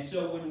 And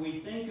so when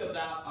we think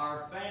about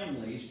our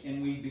families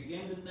and we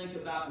begin to think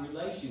about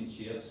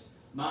relationships,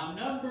 my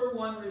number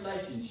 1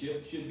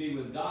 relationship should be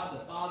with God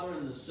the Father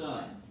and the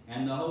Son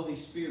and the Holy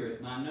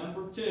Spirit. My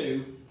number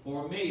 2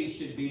 for me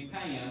should be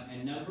Pam,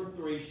 and number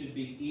 3 should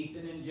be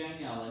Ethan and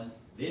Jane Ellen,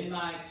 then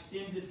my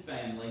extended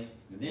family,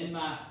 and then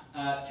my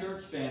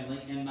church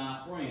family and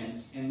my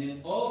friends, and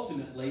then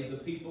ultimately the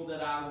people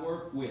that I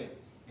work with.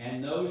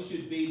 And those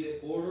should be the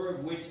order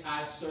of which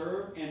I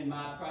serve and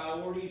my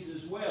priorities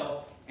as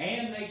well.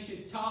 And they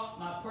should top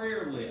my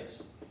prayer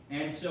list.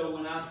 And so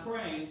when I'm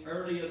praying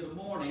early in the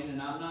morning, and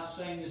I'm not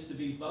saying this to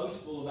be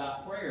boastful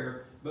about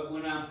prayer, but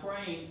when I'm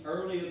praying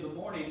early in the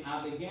morning,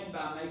 I begin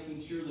by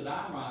making sure that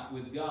I'm right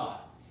with God.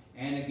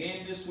 And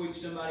again, this week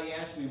somebody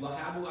asked me, well,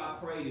 how do I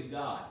pray to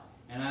God?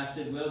 And I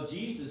said, well,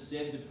 Jesus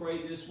said to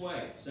pray this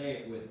way. Say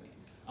it with me.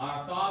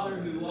 Our Father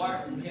who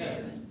art in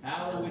heaven,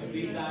 hallowed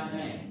be thy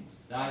name.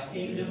 Thy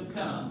kingdom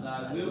come,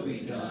 thy will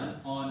be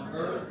done, on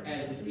earth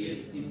as it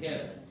is in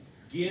heaven.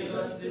 Give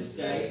us this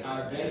day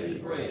our daily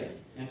bread,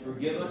 and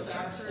forgive us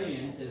our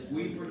sins as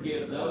we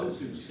forgive those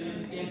who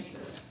sin against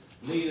us.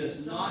 Lead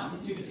us not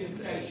into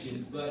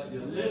temptation, but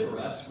deliver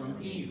us from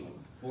evil.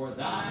 For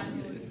thine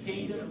is the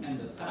kingdom and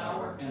the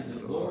power and the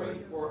glory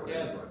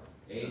forever.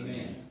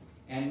 Amen.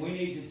 And we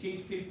need to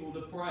teach people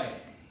to pray.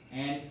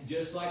 And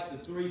just like the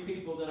 3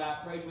 people that I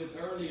prayed with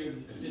earlier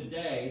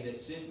today that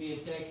sent me a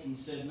text and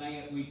said,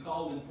 man, we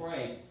called and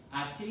prayed,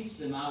 I teach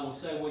them. I will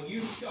say, well, you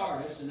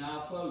start us and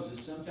I'll close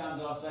us.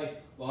 Sometimes I'll say,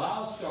 well,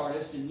 I'll start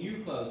us and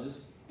you close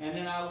us. And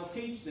then I will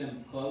teach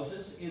them, close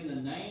us in the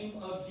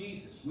name of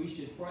Jesus. We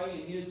should pray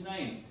in His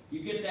name.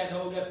 You get that,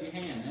 hold up your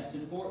hand. That's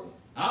important.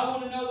 I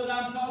want to know that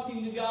I'm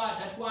talking to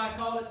God. That's why I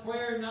call it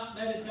prayer, not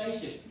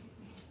meditation.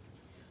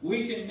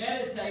 We can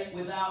meditate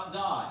without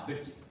God,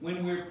 but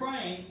when we're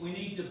praying, we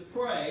need to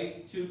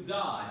pray to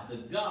God, the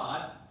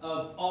God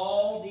of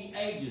all the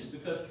ages,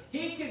 because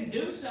He can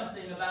do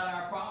something about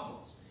our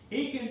problems.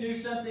 He can do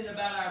something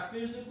about our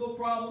physical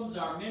problems,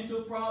 our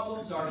mental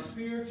problems, our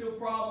spiritual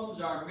problems,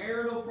 our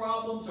marital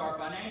problems, our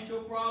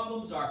financial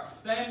problems, our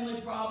family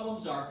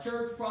problems, our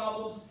church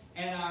problems,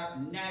 and our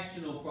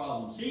national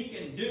problems. He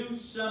can do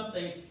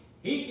something.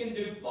 He can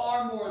do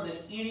far more than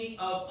any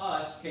of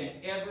us can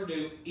ever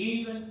do,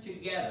 even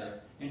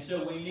together. And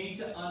so we need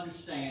to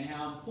understand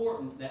how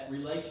important that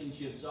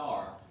relationships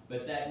are.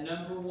 But that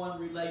number one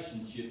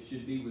relationship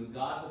should be with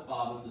God the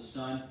Father, the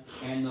Son,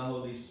 and the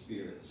Holy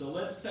Spirit. So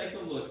let's take a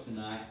look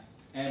tonight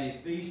at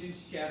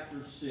Ephesians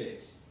chapter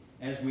 6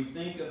 as we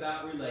think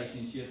about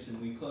relationships and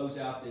we close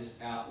out this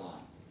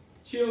outline.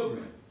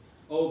 Children,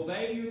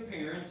 obey your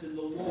parents in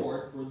the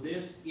Lord, for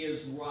this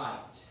is right.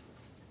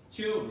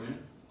 Children,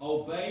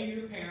 obey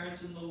your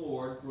parents in the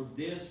Lord, for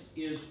this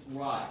is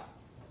right.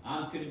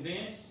 I'm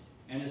convinced,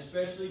 and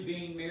especially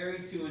being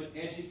married to an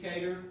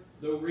educator,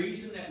 the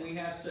reason that we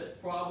have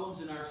such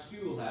problems in our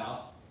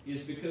schoolhouse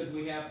is because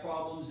we have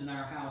problems in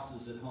our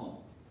houses at home.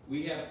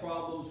 We have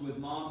problems with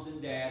moms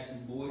and dads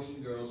and boys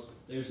and girls.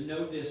 There's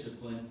no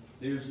discipline.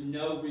 There's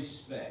no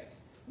respect.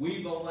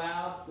 We've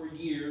allowed for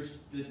years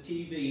the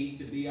TV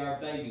to be our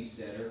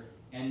babysitter,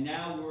 and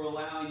now we're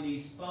allowing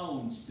these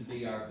phones to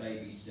be our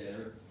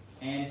babysitter.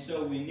 And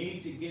so we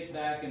need to get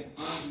back and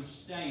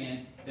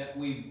understand that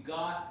we've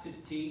got to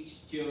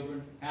teach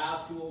children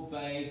how to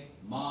obey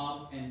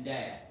mom and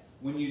dad.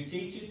 When you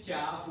teach a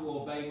child to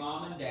obey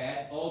mom and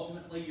dad,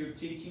 ultimately you're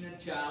teaching a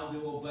child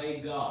to obey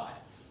God.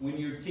 When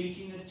you're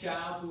teaching a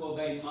child to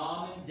obey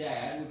mom and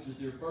dad, which is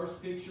their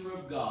first picture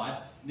of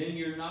God, then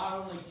you're not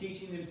only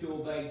teaching them to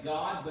obey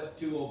God, but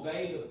to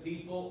obey the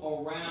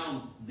people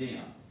around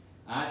them.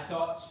 I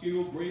taught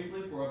school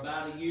briefly for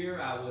about a year.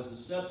 I was a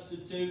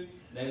substitute.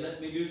 They let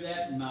me do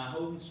that in my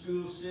home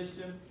school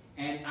system,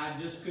 and I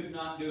just could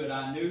not do it.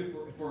 I knew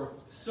for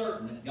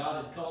certain that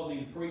God had called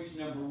me to preach,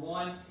 number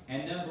one,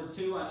 and number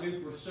two, I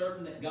knew for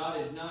certain that God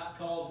had not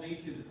called me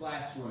to the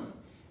classroom.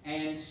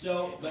 And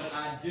so, but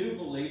I do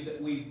believe that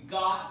we've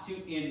got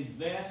to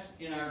invest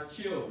in our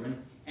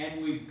children,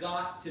 and we've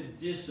got to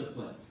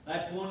discipline.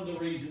 That's one of the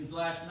reasons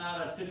last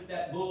night I took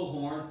that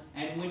bullhorn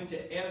and went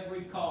to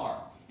every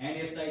car. And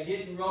if they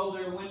didn't roll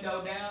their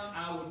window down,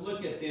 I would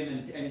look at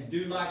them and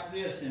do like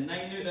this. And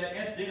they knew that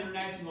that's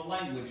international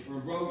language for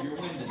roll your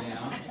window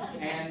down.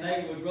 And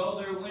they would roll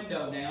their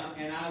window down,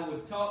 and I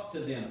would talk to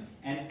them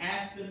and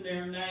ask them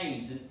their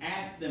names and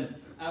ask them,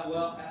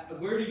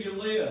 where do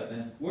you live?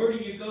 And where do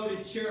you go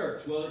to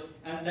church? Well,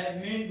 and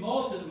that meant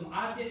most of them,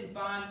 I didn't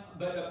find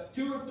but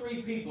 2 or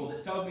 3 people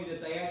that told me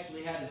that they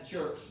actually had a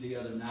church the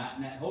other night,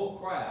 and that whole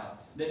crowd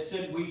that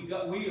said,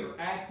 we are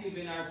active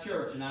in our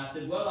church. And I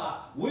said, well, I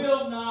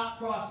will not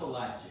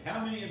proselyte you.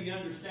 How many of you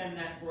understand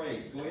that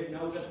phrase? Go ahead and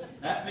hold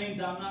up. That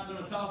means I'm not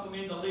going to talk them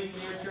into leaving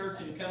their church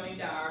and coming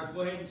to ours.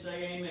 Go ahead and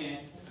say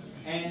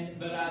amen.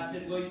 But I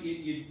said, well,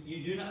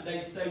 you do not.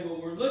 They'd say,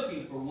 well, we're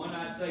looking for one.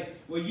 I'd say,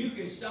 well, you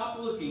can stop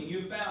looking.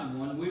 You found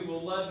one. We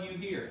will love you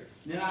here.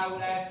 Then I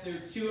would ask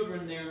their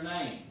children their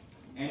name.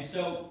 And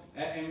so,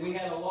 and we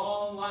had a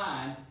long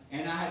line,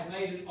 and I had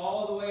made it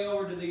all the way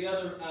over to the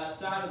other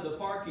side of the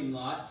parking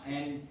lot,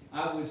 and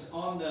I was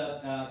on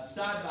the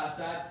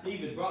side-by-side.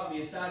 Steve had brought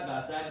me a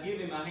side-by-side. Give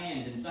him a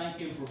hand and thank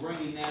him for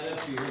bringing that up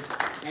here.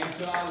 And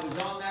so I was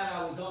on that.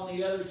 I was on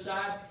the other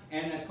side,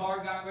 and the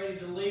car got ready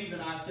to leave,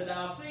 and I said,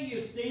 I'll see you,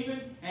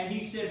 Stephen. And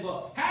he said,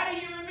 well, how do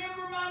you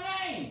remember my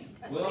name?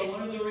 Well,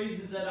 one of the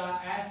reasons that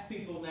I ask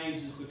people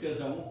names is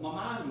because I want my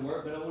mind to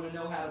work, but I want to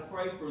know how to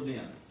pray for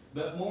them.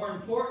 But more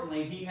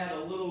importantly, he had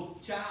a little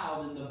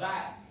child in the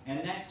back,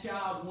 and that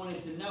child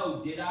wanted to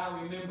know, did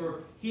I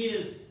remember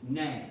his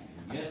name?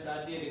 Yes,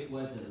 I did. It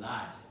was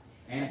Elijah.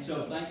 And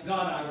so thank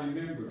God I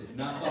remembered it.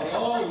 And I thought,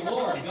 oh,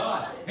 Lord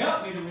God,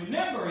 help me to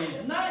remember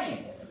his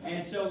name.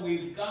 And so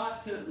we've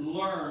got to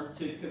learn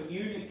to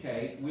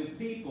communicate with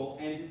people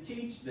and to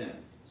teach them.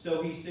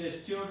 So he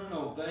says, children,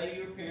 obey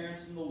your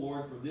parents in the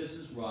Lord, for this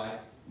is right.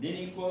 Then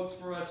he quotes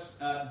for us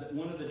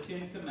one of the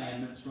 10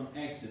 commandments from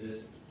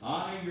Exodus.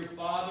 Honor your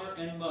father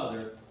and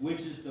mother,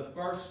 which is the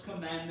first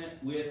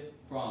commandment with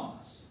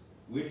promise.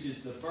 Which is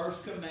the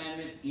first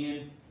commandment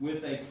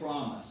with a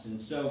promise.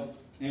 And so,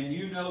 and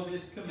you know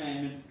this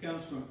commandment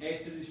comes from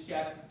Exodus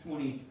chapter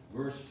 20,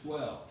 verse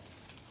 12.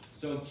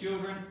 So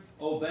children,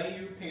 obey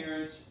your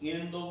parents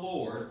in the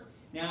Lord.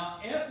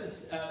 Now,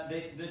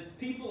 the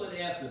people at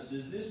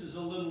Ephesus, this is a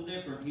little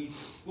different. He's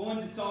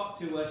going to talk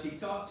to us. He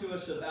talked to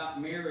us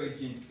about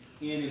marriage in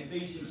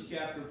Ephesians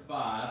chapter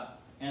 5.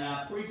 and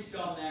I preached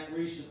on that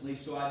recently,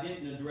 so I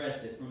didn't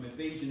address it, from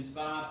Ephesians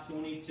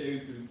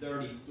 5:22 through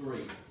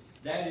 33.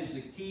 That is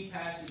a key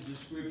passage of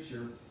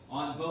Scripture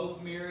on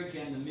both marriage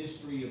and the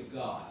mystery of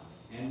God.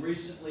 And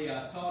recently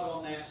I taught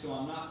on that, so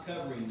I'm not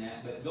covering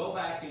that, but go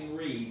back and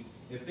read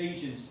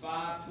Ephesians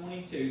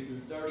 5:22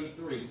 through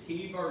 33,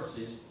 key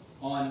verses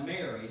on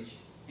marriage,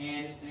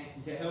 and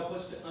to help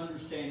us to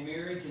understand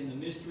marriage and the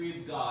mystery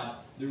of God,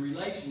 the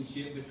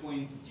relationship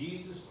between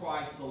Jesus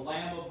Christ, the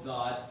Lamb of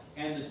God,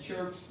 and the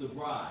church, the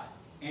bride.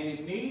 And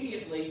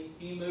immediately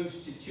he moves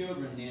to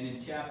children then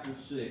in chapter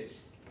 6.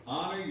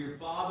 Honor your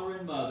father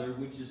and mother,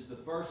 which is the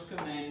first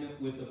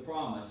commandment with a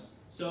promise,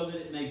 so that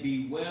it may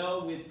be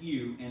well with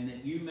you and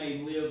that you may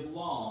live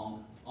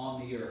long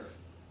on the earth.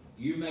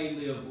 You may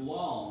live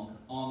long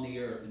on the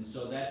earth. And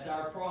so that's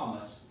our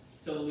promise,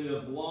 to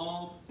live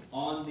long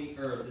on the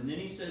earth. And then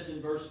he says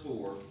in verse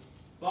 4,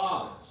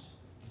 fathers,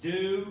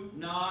 do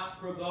not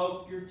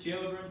provoke your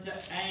children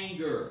to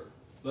anger,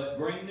 but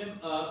bring them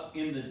up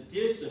in the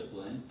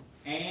discipline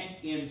and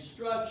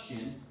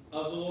instruction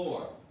of the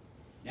Lord.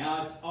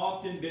 Now, it's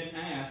often been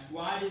asked,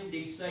 why didn't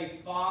he say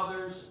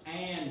fathers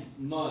and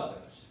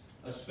mothers,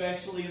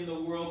 especially in the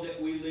world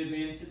that we live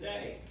in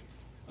today?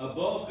 A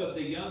bulk of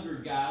the younger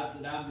guys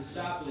that I'm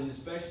discipling,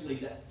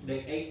 especially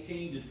the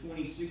 18 to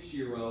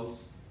 26-year-olds,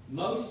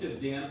 most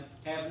of them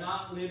have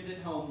not lived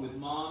at home with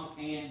mom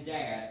and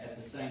dad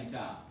at the same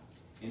time.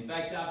 In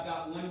fact, I've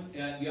got one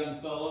young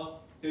fellow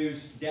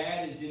whose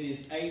dad is in his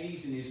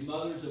 80s and his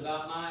mother's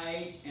about my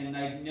age, and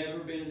they've never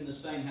been in the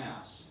same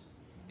house.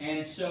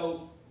 And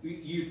so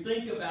you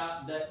think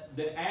about that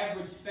the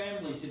average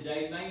family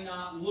today may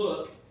not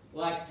look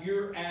like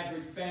your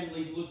average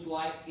family looked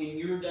like in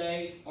your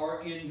day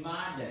or in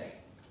my day.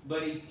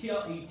 But he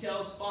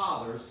tells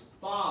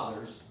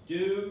fathers,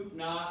 do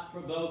not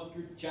provoke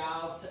your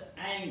child to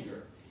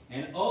anger.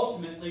 And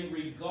ultimately,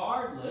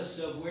 regardless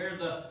of where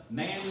the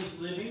man is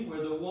living,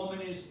 where the woman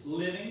is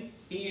living,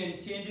 he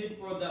intended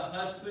for the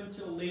husband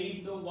to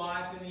lead the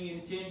wife, and he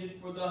intended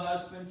for the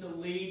husband to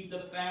lead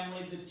the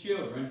family, the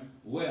children,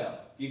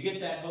 well. If you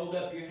get that, hold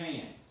up your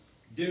hand.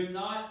 Do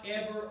not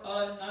ever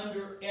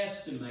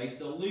underestimate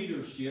the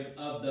leadership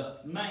of the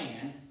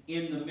man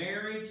in the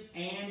marriage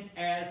and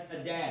as a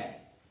daddy.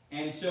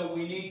 And so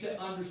we need to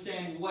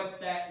understand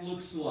what that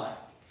looks like.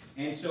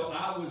 And so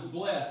I was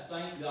blessed,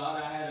 thank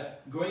God. I had a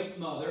great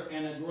mother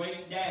and a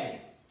great daddy.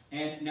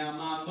 And now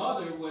my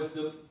mother was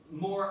the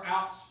more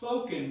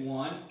outspoken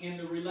one in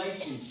the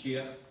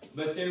relationship,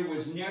 but there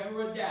was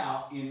never a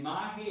doubt in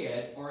my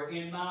head or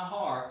in my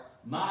heart,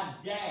 my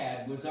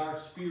dad was our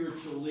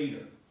spiritual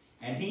leader.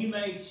 And he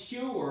made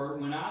sure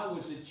when I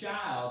was a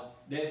child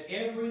that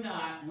every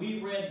night we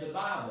read the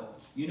Bible.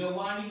 You know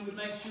why he would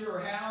make sure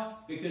or how?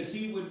 Because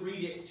he would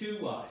read it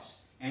to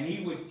us. And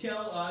he would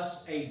tell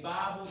us a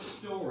Bible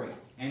story.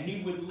 And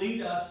he would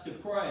lead us to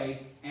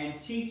pray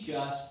and teach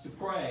us to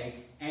pray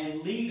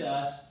and lead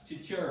us to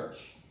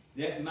church.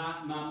 That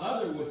my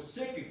mother was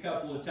sick a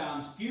couple of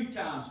times, few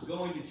times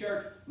going to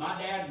church. My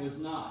dad was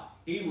not.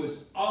 He was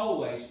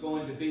always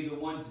going to be the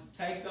one to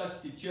take us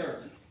to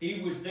church.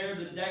 He was there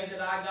the day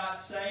that I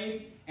got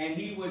saved, and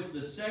he was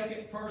the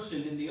second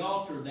person in the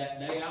altar that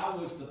day. I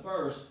was the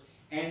first.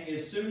 And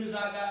as soon as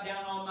I got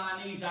down on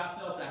my knees, I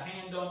felt a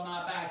hand on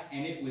my back,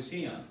 and it was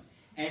him.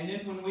 And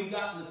then when we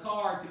got in the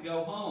car to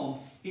go home,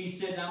 he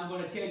said, I'm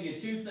going to tell you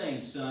two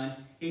things, son.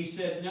 He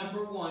said,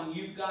 number one,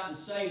 you've gotten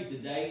saved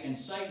today, and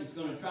Satan's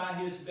going to try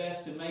his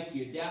best to make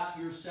you doubt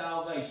your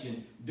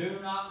salvation. Do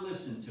not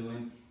listen to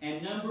him.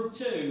 And number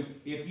two,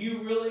 if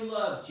you really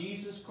love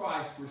Jesus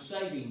Christ for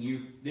saving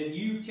you, then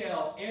you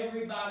tell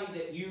everybody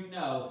that you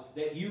know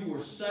that you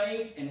were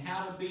saved and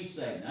how to be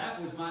saved. Now,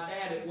 that was my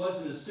dad. It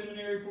wasn't a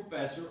seminary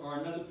professor or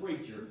another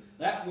preacher.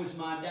 That was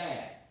my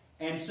dad.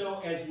 And so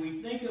as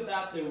we think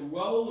about the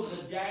role of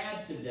the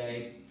dad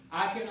today,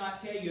 I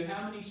cannot tell you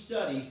how many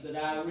studies that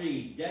I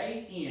read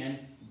day in,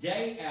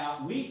 day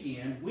out, week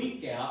in,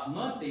 week out,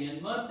 month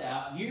in, month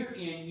out, year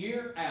in,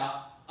 year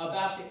out,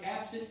 about the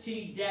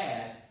absentee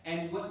dad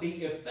and what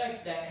the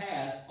effect that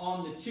has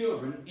on the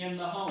children in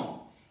the home.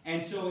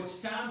 And so it's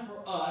time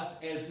for us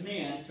as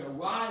men to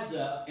rise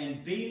up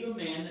and be the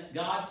men that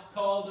God's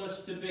called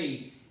us to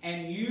be,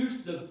 and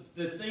use the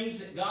things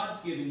that God's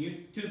given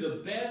you to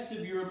the best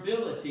of your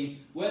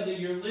ability, whether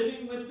you're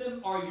living with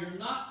them or you're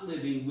not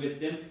living with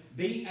them.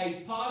 Be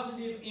a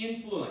positive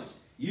influence.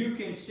 You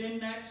can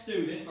send that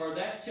student or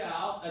that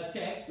child a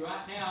text.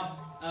 Right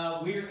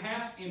now, we're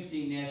half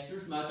empty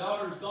nesters. My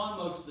daughter's gone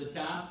most of the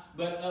time,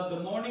 but of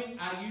the morning,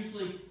 I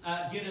usually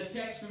get a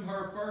text from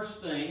her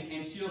first thing,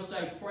 and she'll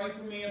say, pray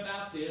for me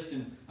about this,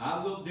 and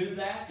I will do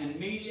that, and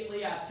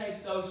immediately I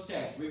take those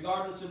texts,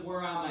 regardless of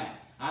where I'm at.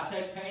 I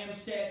take Pam's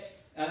text,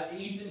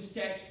 Ethan's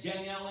text,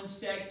 Jane Ellen's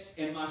text,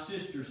 and my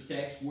sister's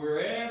text,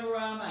 wherever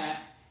I'm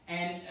at,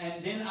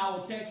 and then I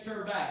will text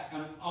her back.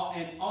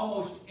 And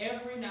almost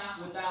every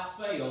night without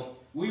fail,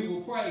 we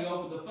will pray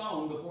over the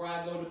phone before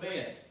I go to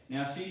bed.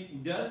 Now, she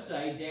does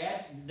say,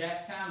 Dad,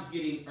 that time's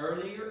getting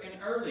earlier and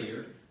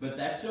earlier, but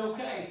that's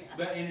okay.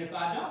 And if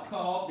I don't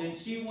call, then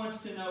she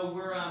wants to know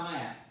where I'm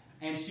at.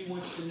 and she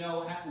wants to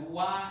know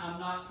why I'm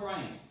not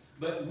praying.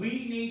 But we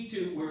need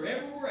to,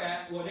 wherever we're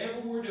at, whatever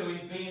we're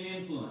doing, be an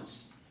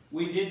influence.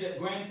 We did the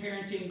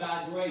grandparenting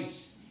by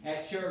grace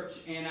at church,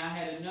 and I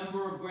had a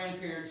number of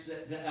grandparents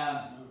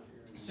that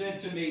said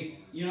to me,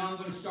 you know, I'm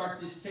going to start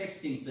this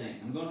texting thing.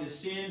 I'm going to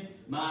send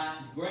my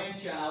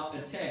grandchild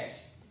a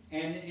text.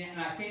 And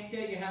I can't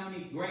tell you how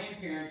many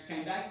grandparents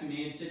came back to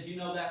me and said, you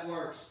know, that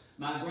works.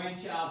 My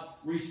grandchild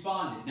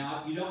responded.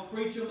 Now, you don't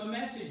preach them a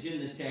message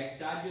in the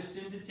text. I just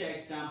send a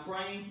text. I'm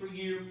praying for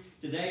you.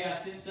 Today I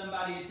sent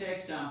somebody a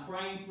text. I'm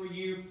praying for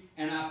you.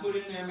 And I put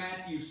in there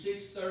Matthew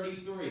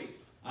 6:33.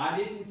 I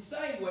didn't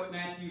say what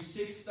Matthew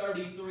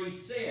 6:33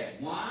 said.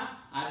 Why?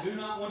 I do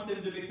not want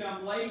them to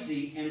become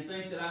lazy and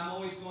think that I'm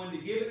always going to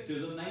give it to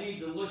them. They need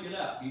to look it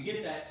up. You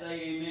get that? Say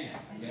amen.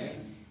 Okay?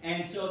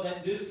 And so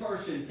that this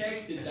person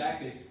texted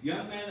back, a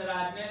young man that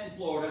I'd met in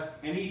Florida,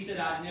 and he said,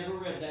 I'd never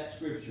read that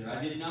scripture. I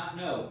did not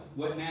know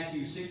what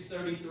Matthew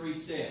 6:33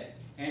 said.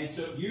 And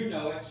so you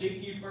know it.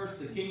 Seek ye first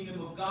the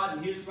kingdom of God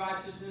and His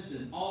righteousness,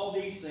 and all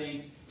these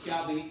things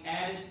shall be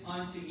added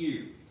unto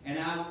you. And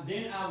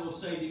then I will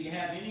say, do you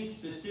have any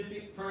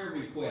specific prayer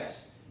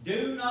requests?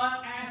 Do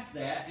not ask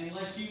that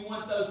unless you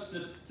want those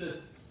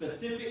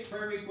specific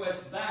prayer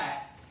requests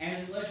back,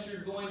 and unless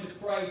you're going to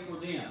pray for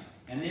them.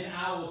 And then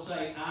I will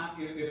say,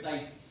 if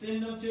they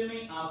send them to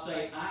me, I'll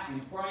say, I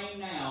am praying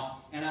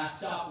now, and I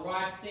stop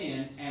right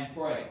then and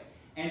pray.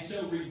 And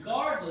so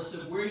regardless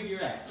of where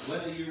you're at,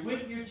 whether you're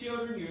with your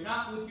children, you're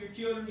not with your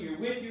children, you're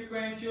with your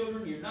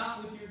grandchildren, you're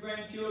not with your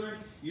grandchildren,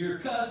 your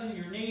cousin,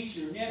 your niece,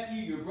 your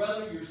nephew, your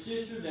brother, your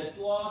sister that's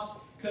lost,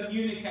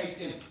 communicate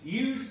them.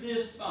 Use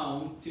this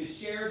phone to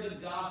share the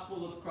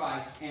gospel of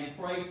Christ and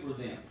pray for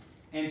them.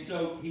 And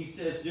so he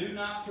says, do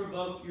not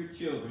provoke your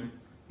children.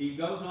 He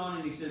goes on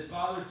and he says,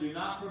 fathers, do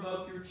not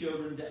provoke your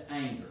children to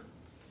anger.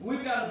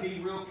 We've got to be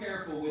real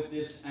careful with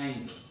this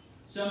anger.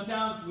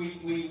 Sometimes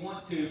we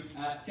want to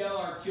tell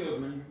our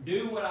children,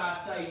 do what I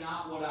say,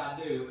 not what I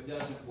do. It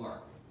doesn't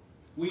work.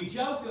 We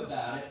joke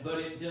about it, but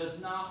it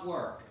does not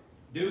work.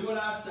 Do what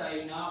I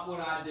say, not what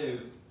I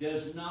do,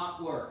 does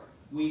not work.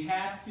 We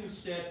have to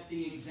set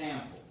the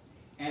example.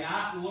 And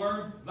I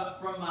learned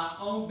from my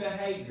own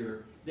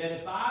behavior that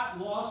if I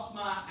lost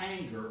my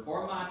anger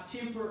or my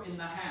temper in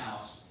the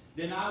house,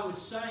 then I was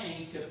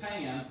saying to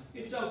Pam,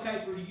 it's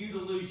okay for you to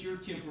lose your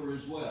temper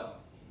as well.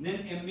 And then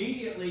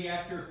immediately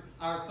after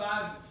our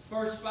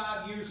first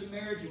 5 years of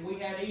marriage and we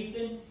had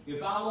Ethan,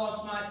 if I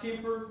lost my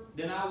temper,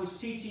 then I was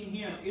teaching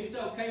him, it's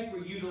okay for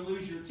you to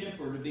lose your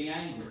temper, to be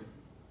angry,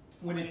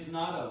 when it's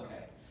not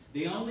okay.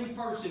 The only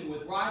person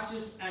with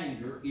righteous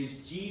anger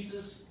is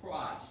Jesus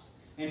Christ.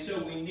 And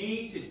so we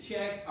need to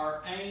check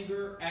our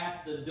anger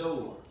at the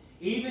door.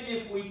 Even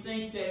if we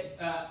think that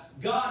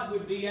God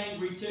would be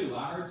angry too.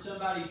 I heard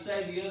somebody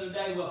say the other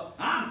day, well,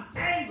 I'm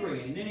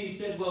angry. And then he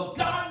said, well,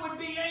 God would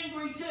be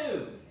angry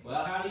too.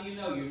 Well, how do you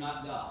know you're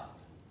not God?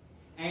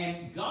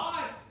 And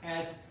God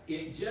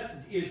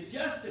is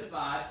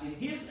justified in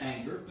His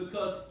anger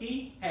because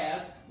He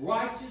has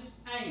righteous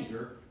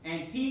anger,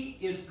 and He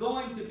is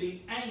going to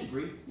be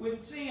angry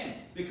with sin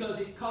because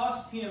it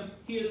cost Him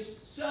His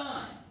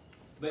Son.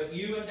 But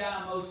you and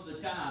I, most of the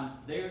time,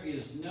 there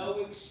is no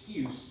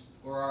excuse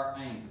for our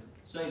anger.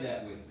 Say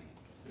that with me.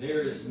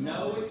 There is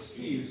no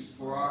excuse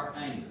for our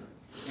anger.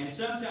 And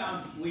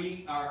sometimes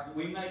we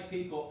make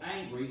people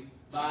angry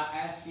by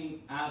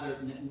asking either,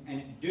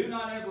 and do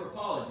not ever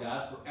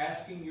apologize for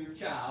asking your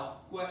child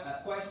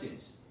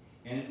questions.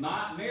 And in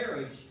my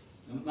marriage,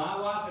 my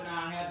wife and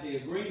I have the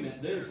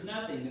agreement, there's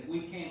nothing that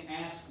we can't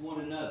ask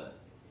one another.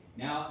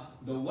 Now,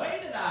 the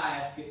way that I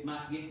ask it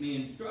might get me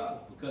in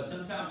trouble, because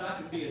sometimes I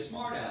can be a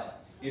smart aleck.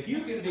 If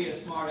you can be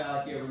a smart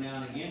aleck every now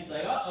and again,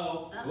 say,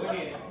 uh-oh, go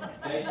ahead.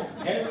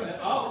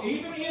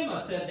 Even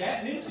Emma said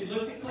that, and then she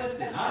looked at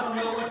Clifton. I don't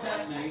know what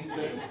that means,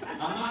 but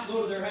I might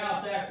go to their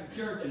house after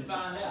church and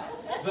find out.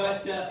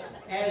 But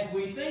as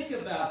we think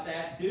about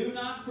that, do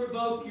not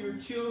provoke your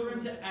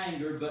children to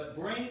anger, but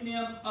bring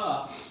them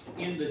up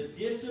in the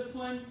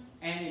discipline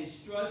and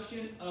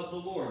instruction of the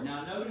Lord.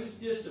 Now, notice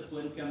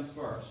discipline comes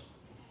first.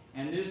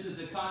 And this is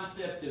a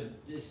concept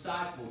of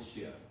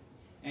discipleship.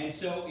 And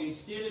so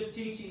instead of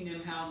teaching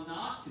them how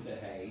not to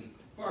behave,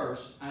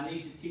 first, I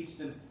need to teach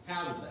them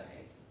how to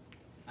behave.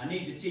 I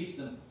need to teach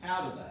them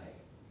how to behave.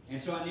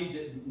 And so I need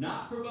to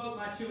not provoke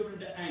my children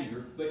to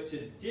anger, but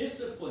to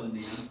discipline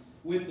them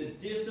with the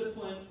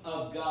discipline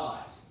of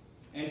God.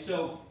 And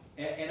so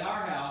at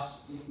our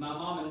house, my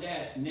mom and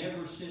dad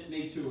never sent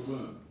me to a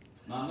room.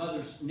 My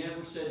mother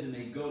never said to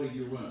me, go to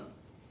your room.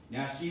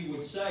 Now she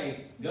would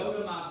say, go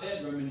to my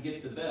bedroom and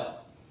get the belt.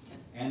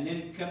 And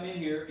then come in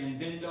here and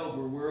bend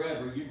over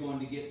wherever, you're going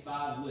to get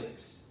 5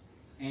 licks.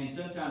 And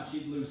sometimes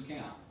she'd lose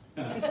count.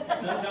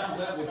 Sometimes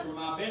that was for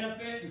my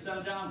benefit, and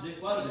sometimes it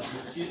wasn't,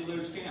 but she'd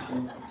lose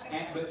count.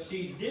 But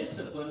she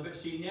disciplined, but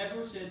she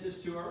never sent us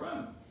to our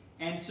room.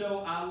 And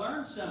so I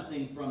learned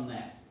something from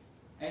that.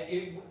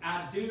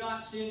 I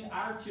never sent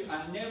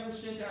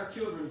our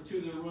children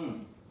to the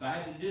room. If I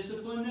had to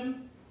discipline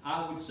them,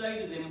 I would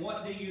say to them,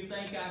 what do you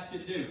think I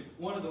should do?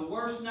 One of the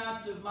worst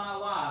nights of my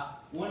life,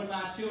 one of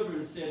my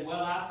children said,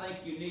 well, I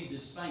think you need to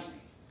spank me.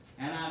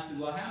 And I said,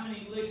 well, how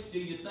many licks do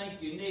you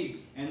think you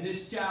need? And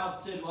this child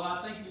said, well,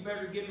 I think you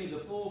better give me the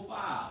full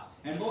 5.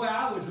 And boy,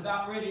 I was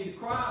about ready to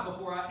cry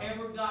before I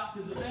ever got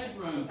to the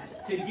bedroom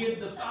to give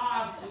the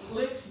 5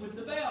 licks with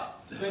the belt.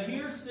 But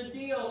here's the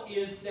deal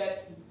is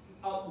that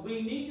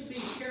we need to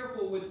be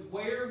careful with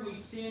where we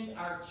send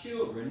our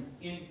children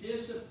in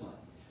discipline.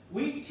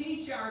 We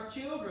teach our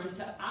children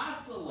to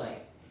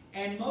isolate.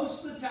 And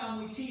most of the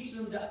time we teach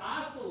them to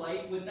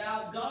isolate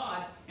without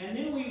God. And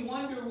then we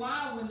wonder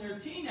why when they're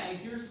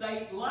teenagers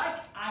they like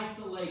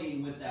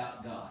isolating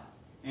without God.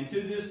 And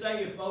to this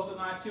day, if both of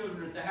my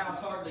children at the house,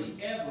 hardly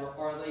ever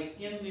are they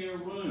in their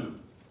room.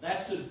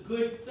 That's a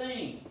good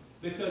thing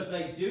because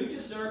they do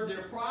deserve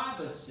their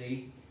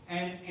privacy.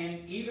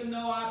 And even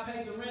though I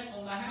pay the rent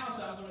on the house,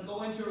 I'm going to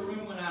go into a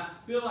room when I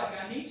feel like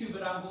I need to,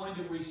 but I'm going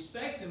to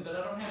respect them. But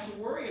I don't have to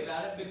worry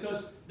about it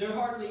because they're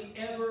hardly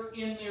ever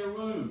in their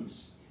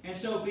rooms. And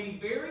so be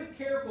very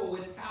careful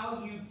with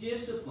how you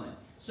discipline.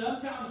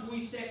 Sometimes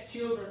we set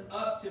children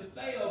up to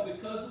fail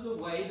because of the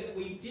way that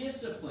we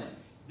discipline.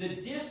 The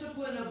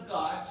discipline of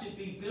God should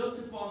be built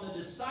upon the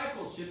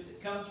discipleship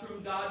that comes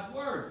from God's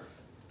Word.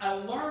 A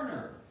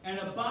learner, an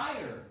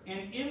abider,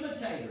 an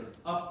imitator,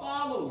 a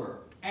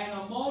follower, and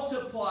a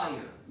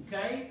multiplier.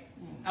 Okay?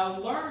 A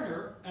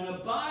learner, an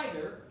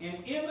abider,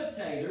 an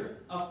imitator,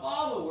 a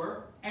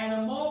follower, and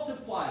a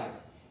multiplier.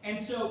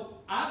 And so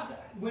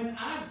when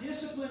I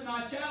discipline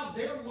my child,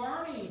 they're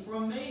learning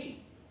from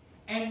me.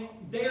 And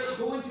they're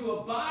going to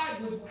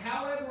abide with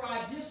however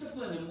I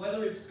discipline them,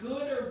 whether it's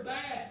good or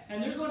bad.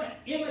 And they're going to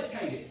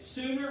imitate it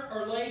sooner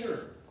or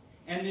later.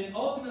 And then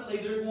ultimately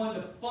they're going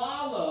to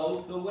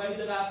follow the way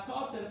that I've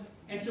taught them.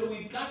 And so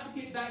we've got to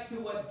get back to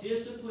what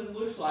discipline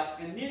looks like.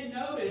 And then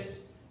notice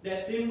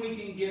that then we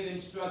can give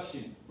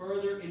instruction,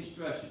 further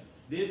instruction.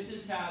 This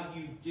is how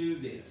you do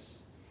this.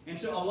 And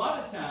so a lot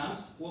of times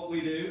what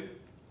we do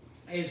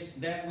is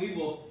that we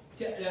will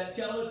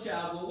tell a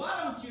child, well,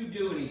 why don't you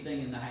do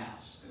anything in the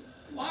house?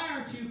 Why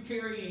aren't you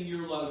carrying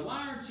your load?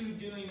 Why aren't you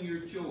doing your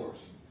chores?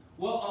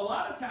 Well, a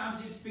lot of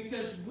times it's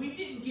because we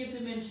didn't give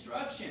them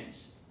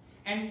instructions.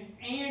 And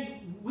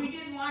we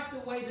didn't like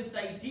the way that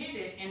they did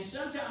it. And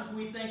sometimes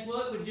we think,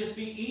 well, it would just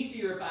be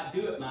easier if I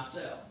do it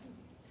myself.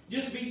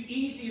 Just be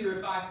easier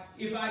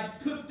if I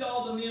cooked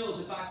all the meals,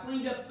 if I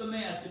cleaned up the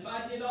mess, if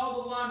I did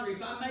all the laundry,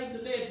 if I made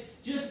the beds.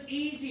 Just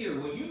easier.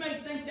 Well, you may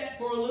think that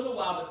for a little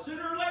while, but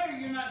sooner or later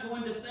you're not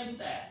going to think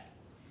that.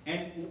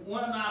 And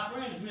one of my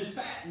friends, Miss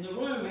Pat, in the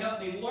room,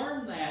 helped me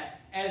learn that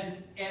as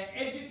an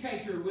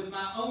educator with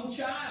my own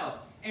child.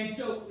 And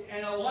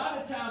a lot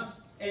of times,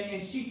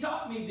 and she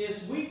taught me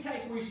this, we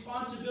take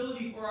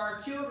responsibility for our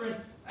children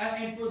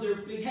and for their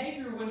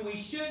behavior when we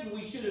shouldn't.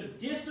 We should have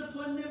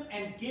disciplined them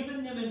and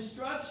given them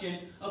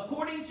instruction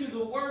according to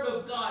the Word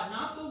of God.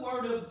 Not the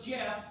word of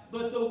Jeff,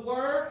 but the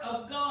Word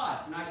of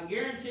God. And I can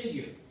guarantee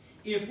you,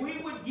 if we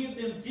would give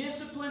them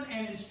discipline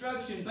and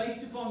instruction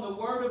based upon the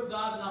Word of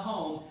God in the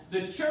home,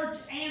 the church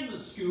and the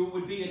school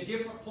would be a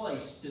different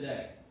place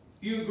today.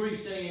 If you agree,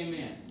 say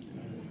amen.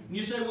 And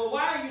you say, well,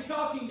 why are you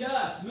talking to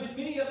us?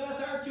 Many of us,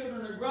 our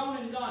children are grown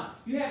and gone.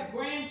 You have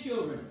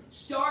grandchildren.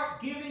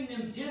 Start giving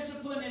them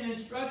discipline and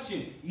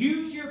instruction.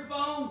 Use your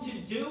phone to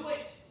do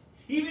it.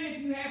 Even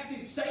if you have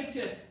to say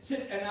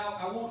and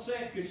I won't say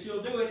it because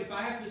she'll do it. If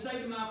I have to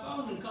say to my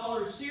phone and call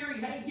her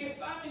Siri, hey,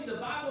 find me the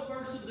Bible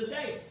verse of the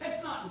day.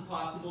 That's not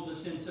impossible to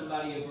send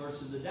somebody a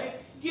verse of the day.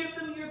 Give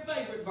them your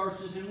favorite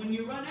verses, and when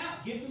you run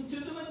out, give them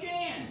to them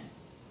again.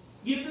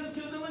 Give them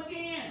to them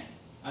again.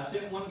 I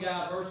sent one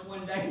guy a verse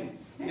one day,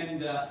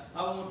 and I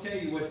won't tell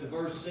you what the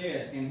verse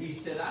said. And he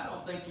said, I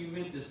don't think you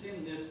meant to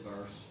send this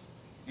verse.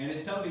 And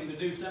it told him to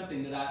do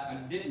something that I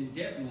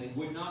definitely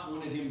would not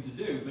wanted him to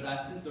do. But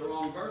I sent the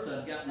wrong verse.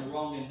 I'd gotten the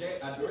wrong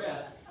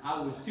address. I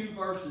was 2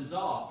 verses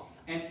off.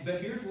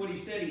 But here's what he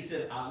said. He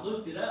said, I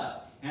looked it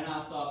up. And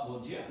I thought, well,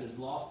 Jeff has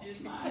lost his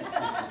mind.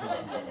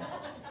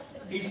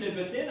 He said,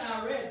 but then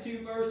I read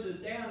 2 verses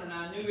down and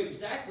I knew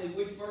exactly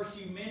which verse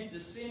you meant to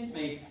send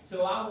me,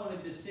 so I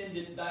wanted to send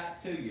it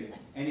back to you.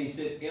 And he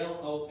said,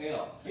 LOL.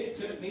 It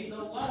took me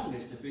the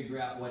longest to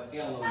figure out what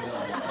LOL was.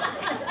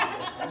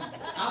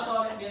 I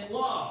thought it meant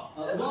law,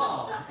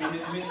 and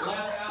it meant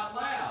laugh out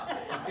loud.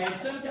 And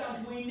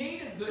sometimes we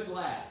need a good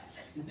laugh.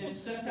 And then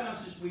sometimes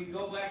as we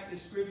go back to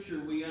Scripture,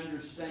 we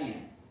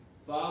understand.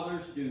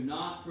 Fathers, do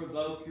not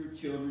provoke your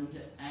children to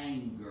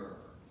anger.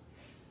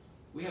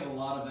 We have a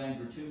lot of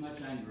anger, too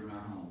much anger in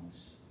our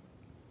homes.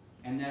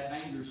 And that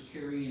anger is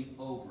carrying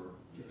over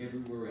to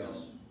everywhere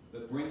else.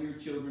 But bring your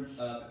children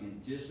up in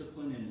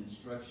discipline and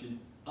instruction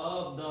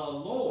of the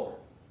Lord.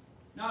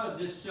 Not of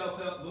this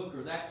self-help book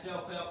or that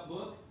self-help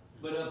book,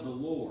 but of the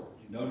Lord.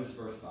 Notice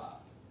verse 5.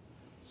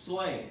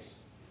 Slaves,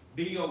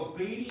 be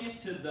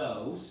obedient to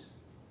those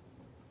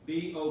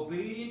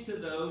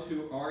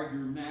who are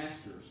your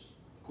masters,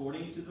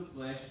 according to the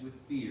flesh with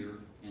fear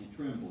and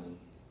trembling,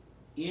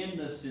 in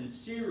the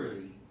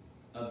sincerity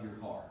of your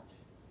heart.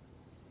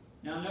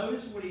 Now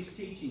notice what he's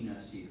teaching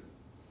us here.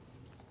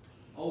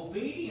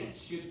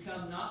 Obedience should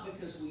come not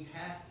because we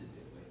have to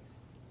do it,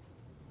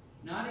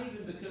 not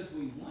even because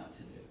we want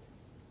to do it.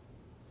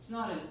 It's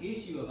not an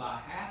issue of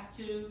I have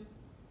to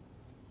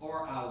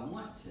or I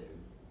want to.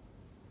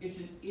 It's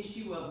an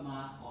issue of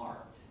my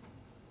heart.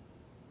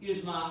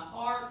 Is my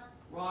heart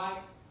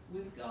right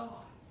with God?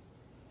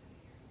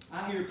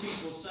 I hear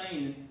people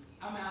saying,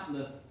 I'm out in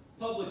the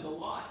public a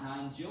lot and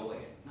I enjoy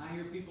it. And I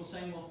hear people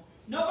saying, well,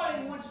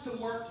 nobody wants to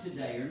work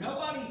today, or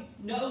nobody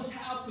knows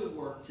how to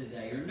work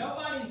today, or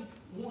nobody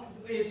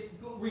is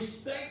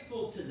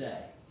respectful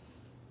today.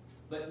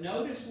 But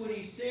notice what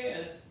he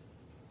says,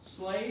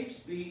 slaves,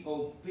 be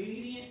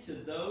obedient to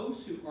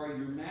those who are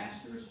your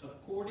masters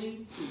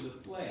according to the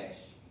flesh,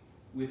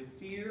 with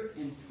fear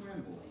and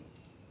trembling,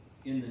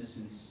 in the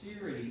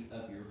sincerity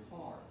of your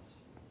heart.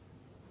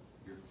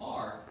 Your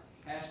heart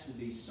has to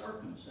be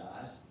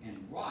circumcised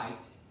and right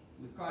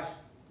with Christ,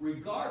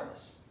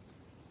 regardless.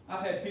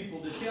 I've had people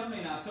to tell me,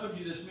 and I've told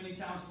you this many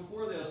times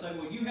before, they'll say,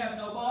 well, you have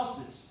no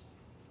bosses.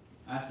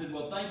 I said,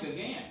 well, think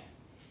again.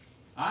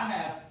 I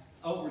have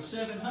over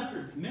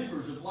 700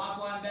 members of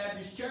Lifeline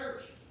Baptist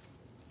Church,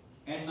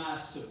 and my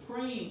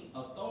supreme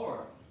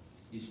authority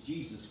is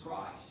Jesus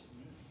Christ.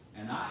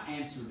 And I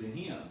answer to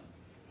Him.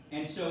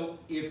 And so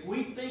if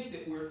we think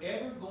that we're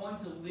ever going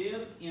to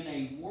live in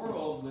a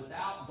world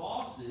without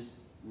bosses,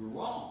 we're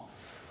wrong.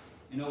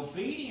 And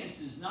obedience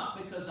is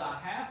not because I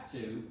have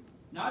to,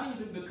 not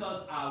even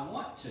because I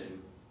want to,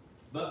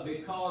 but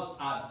because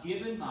I've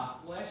given my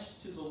flesh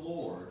to the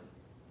Lord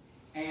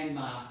and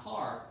my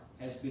heart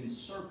has been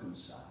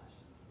circumcised.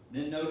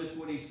 Then notice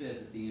what he says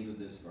at the end of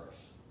this verse.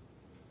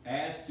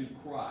 As to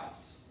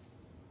Christ,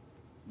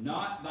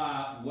 not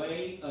by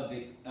way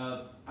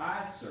of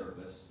eye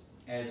service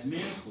as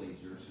men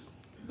pleasers,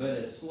 but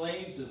as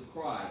slaves of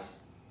Christ,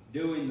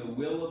 doing the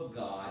will of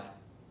God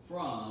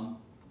from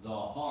the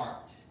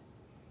heart.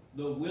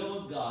 The will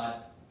of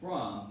God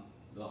from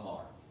the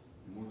heart.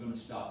 And we're going to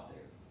stop there.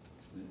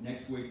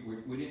 Next week,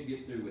 we didn't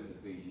get through with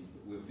Ephesians,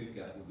 but we'll pick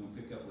up. We're going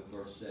to pick up with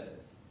verse 7.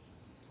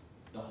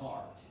 The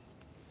heart.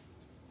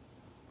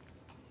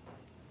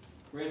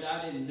 Friend,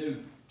 I didn't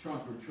do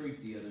trunk or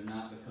treat the other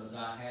night because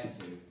I had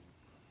to.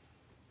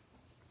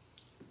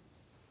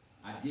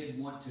 I did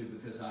want to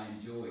because I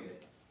enjoy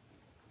it,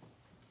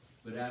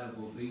 but out of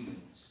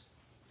obedience,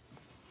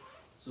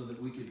 so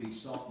that we could be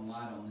salt and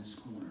light on this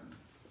corner.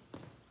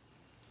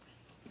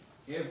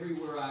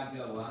 Everywhere I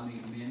go, I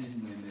meet men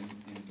and women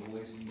and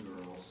boys and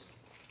girls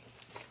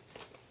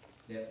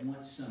that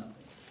want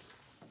something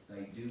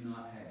they do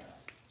not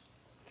have.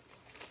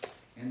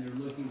 And they're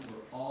looking for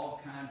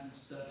all kinds of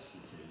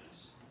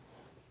substitutes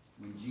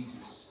when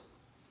Jesus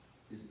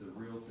is the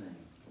real thing,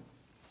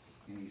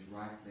 and He's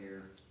right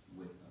there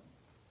with them.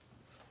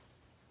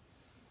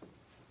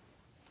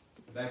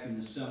 Back in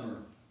the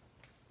summer,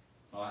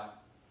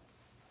 hot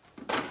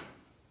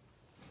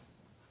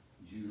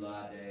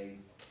July day,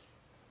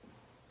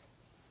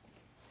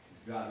 I was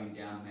driving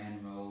down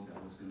Man Road. I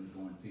was going to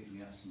go and pick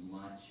me up some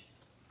lunch.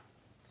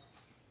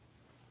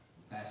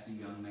 I passed a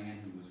young man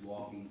who was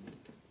walking.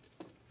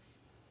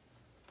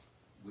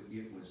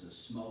 It was a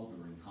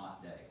smoldering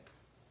hot day.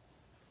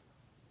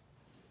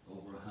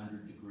 Over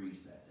 100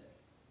 degrees that day.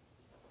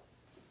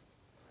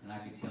 And I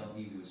could tell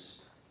he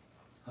was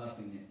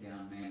huffing it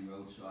down Man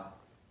Road,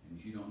 and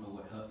if you don't know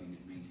what huffing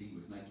it means, he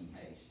was making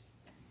haste.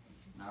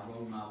 And I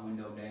rolled my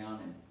window down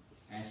and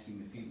asked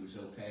him if he was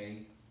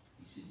okay.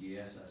 He said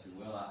yes. I said,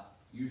 well, I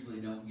usually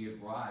don't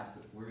give rides,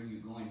 but where are you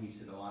going? He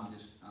said, oh, I'm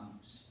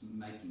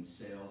making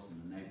sales in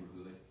the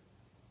neighborhood.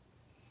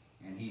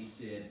 And he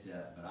said,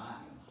 but I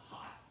am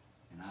hot,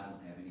 and I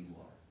don't have any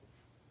water.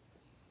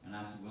 And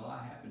I said, well,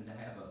 I happen to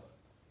have an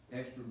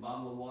extra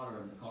bottle of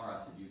water in the car. I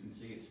said, you can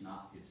see it's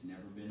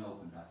never been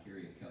opened. I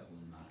carry a couple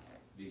in my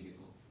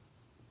vehicle.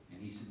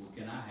 And he said, well,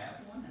 can I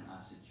have one? And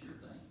I said, sure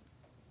thing.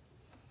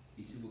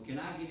 He said, well, can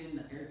I get in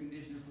the air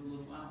conditioner for a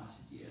little while? I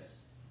said,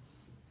 yes.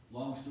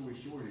 Long story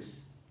short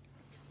is,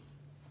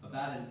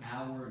 about an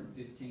hour and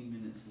 15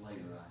 minutes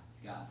later, I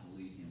got to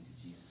lead him to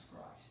Jesus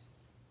Christ.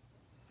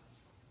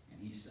 And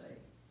he's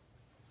saved.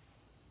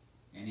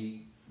 And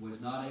he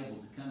was not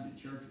able to come to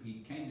church.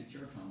 He came to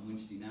church on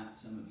Wednesday night.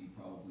 Some of you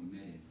probably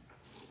met him.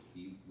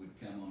 He would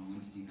come on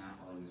Wednesday night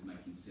while he was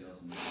making sales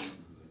in the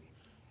neighborhood.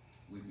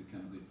 We've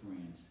become good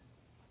friends.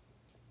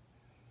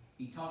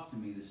 He talked to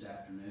me this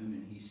afternoon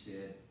and he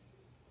said,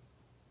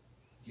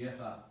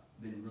 Jeff, I've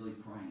been really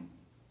praying.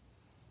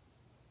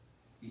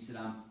 He said,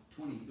 I'm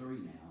 23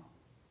 now.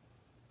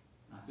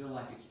 I feel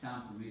like it's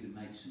time for me to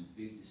make some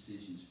big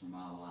decisions for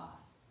my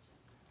life.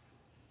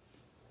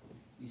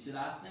 He said,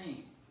 I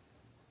think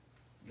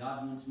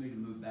God wants me to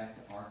move back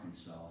to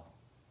Arkansas.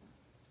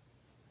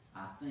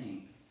 I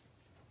think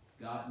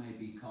God may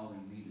be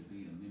calling me to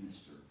be a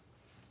minister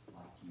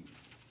like you.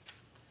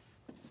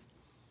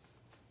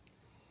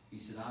 He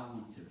said, I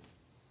want to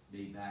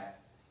be back.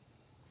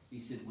 He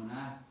said, when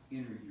I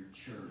enter your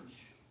church,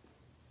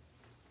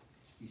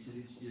 he said,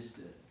 it's just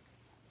a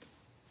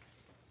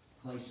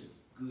place of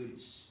good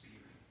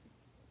spirit.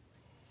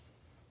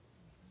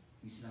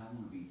 He said, I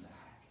want to be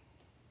back.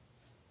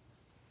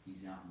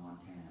 He's out in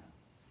Montana.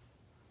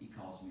 He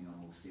calls me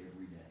almost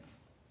every day.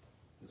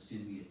 He'll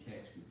send me a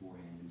text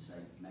beforehand and say,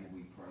 may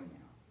we pray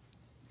now?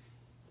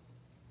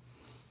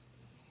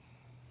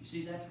 You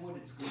see, that's what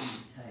it's going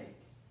to take.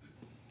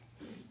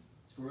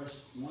 It's for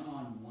us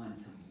one-on-one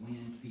to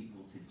win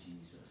people to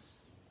Jesus,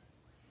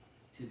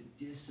 to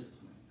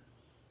discipline,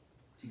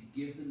 to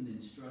give them the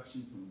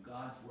instruction from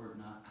God's Word,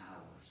 not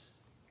ours.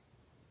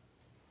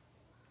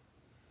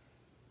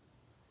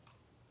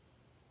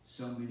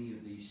 So many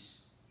of these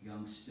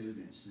young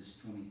students, this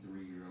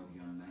 23-year-old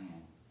young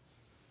man,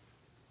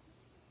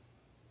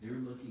 they're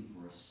looking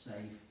for a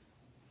safe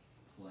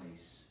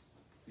place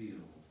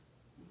filled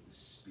with the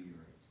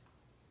Spirit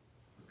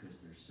because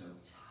they're so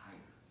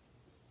tired,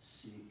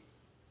 sick,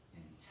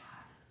 and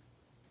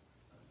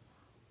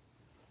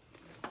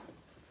tired.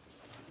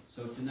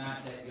 So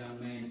tonight that young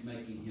man's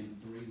making him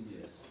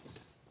 3 lists.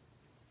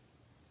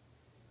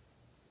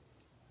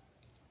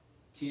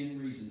 10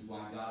 reasons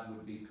why God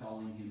would be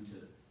calling him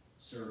to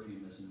serve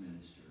him as a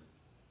minister.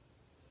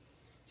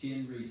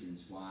 10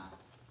 reasons why.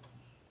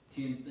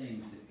 10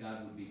 things that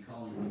God would be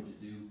calling him to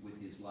do with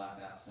his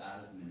life outside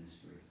of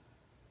ministry.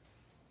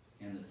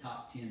 And the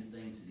top 10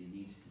 things that he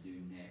needs to do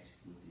next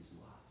with his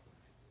life.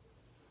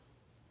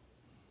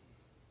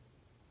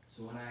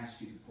 So I ask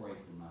you to pray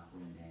for my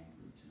friend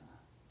Andrew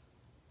tonight.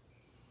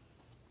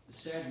 The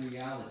sad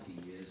reality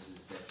is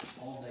that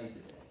all day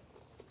today,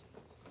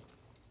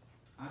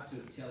 I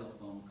took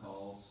telephone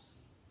calls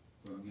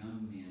from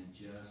young men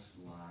just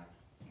like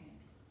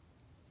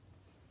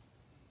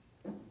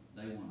Andrew.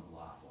 They want a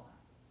lifeline.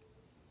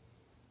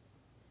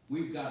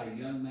 We've got a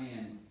young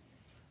man,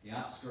 the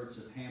outskirts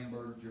of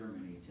Hamburg,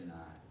 Germany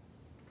tonight,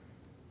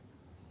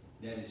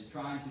 that is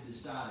trying to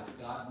decide if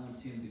God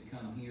wants him to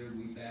come here.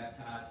 We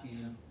baptized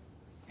him,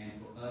 and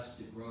for us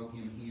to grow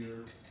him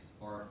here,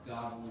 or if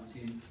God wants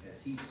him, as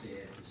he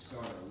said, to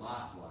start a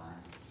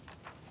lifeline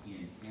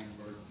in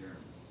Hamburg, Germany.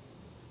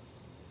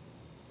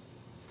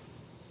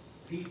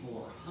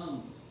 People are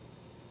hungry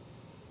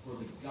for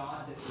the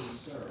God that we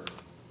serve.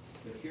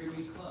 But hear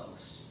me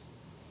close.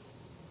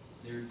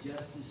 They're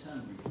just as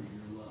hungry for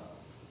your love.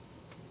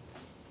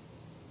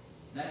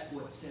 That's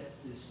what sets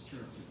this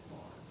church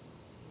apart,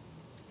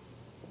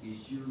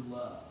 is your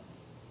love.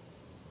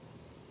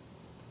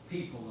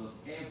 People of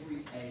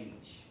every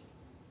age,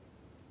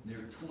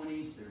 their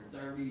 20s, their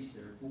 30s,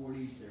 their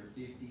 40s, their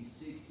 50s,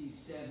 60s,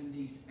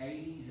 70s,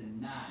 80s,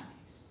 and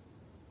 90s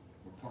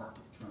were parked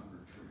at Trunk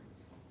or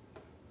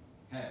Treat,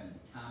 having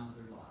the time of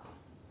their life.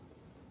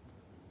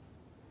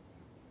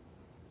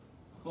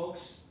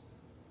 Folks,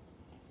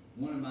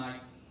 one of my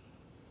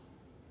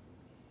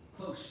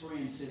close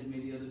friends said to me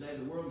the other day,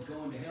 the world's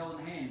going to hell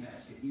in a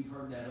handbasket. You've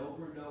heard that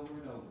over and over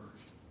and over.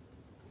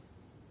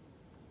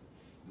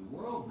 The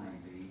world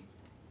may be,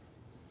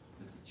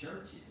 but the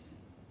church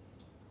isn't.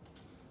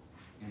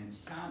 And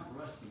it's time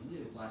for us to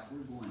live like we're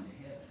going to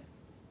heaven.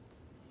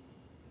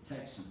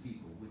 Take some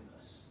people with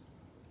us.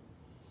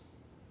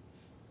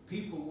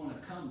 People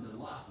want to come to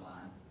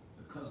Lifeline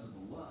because of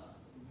the love.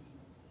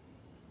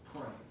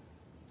 Pray.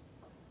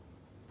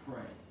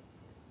 Pray.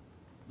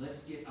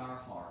 Let's get our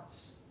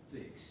hearts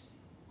fixed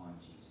on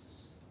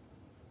Jesus.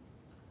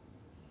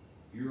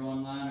 If you're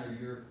online or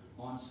you're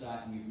on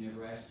site and you've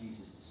never asked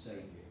Jesus to save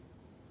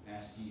you,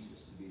 ask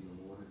Jesus to be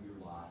the Lord of your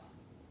life.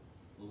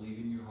 Believe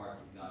in your heart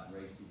that God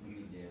raised him from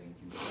the dead and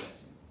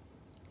confess him.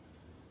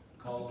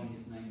 Call on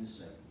his name to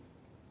save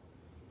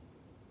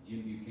you.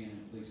 Jim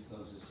Buchanan, please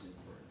close us in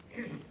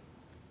prayer.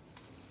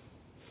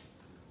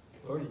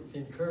 Lord, it's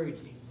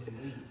encouraging when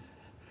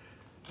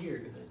we hear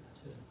that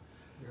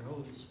your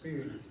Holy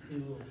Spirit is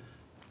still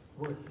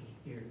working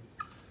here.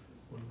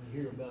 When we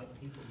hear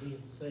about people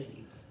being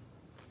saved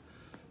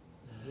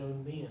and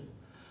young men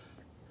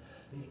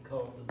being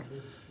called to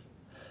ministry.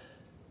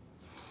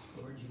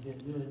 Lord, you've been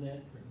doing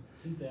that for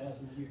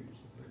 2,000 years,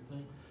 and we're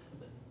thankful for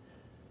that.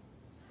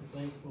 We're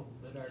thankful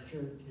that our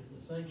church is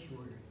a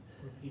sanctuary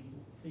where people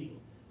feel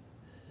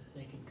that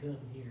they can come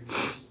here and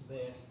just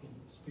bask in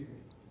the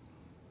Spirit.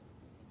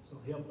 So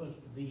help us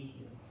to be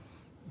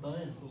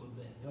mindful of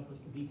that. Help us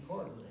to be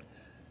part of that.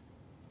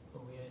 For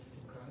we ask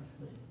in Christ's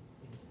name.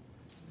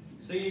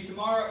 Amen. See you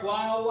tomorrow at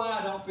YOY.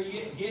 Don't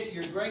forget to get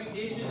your great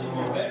dishes and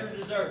your better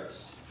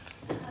desserts.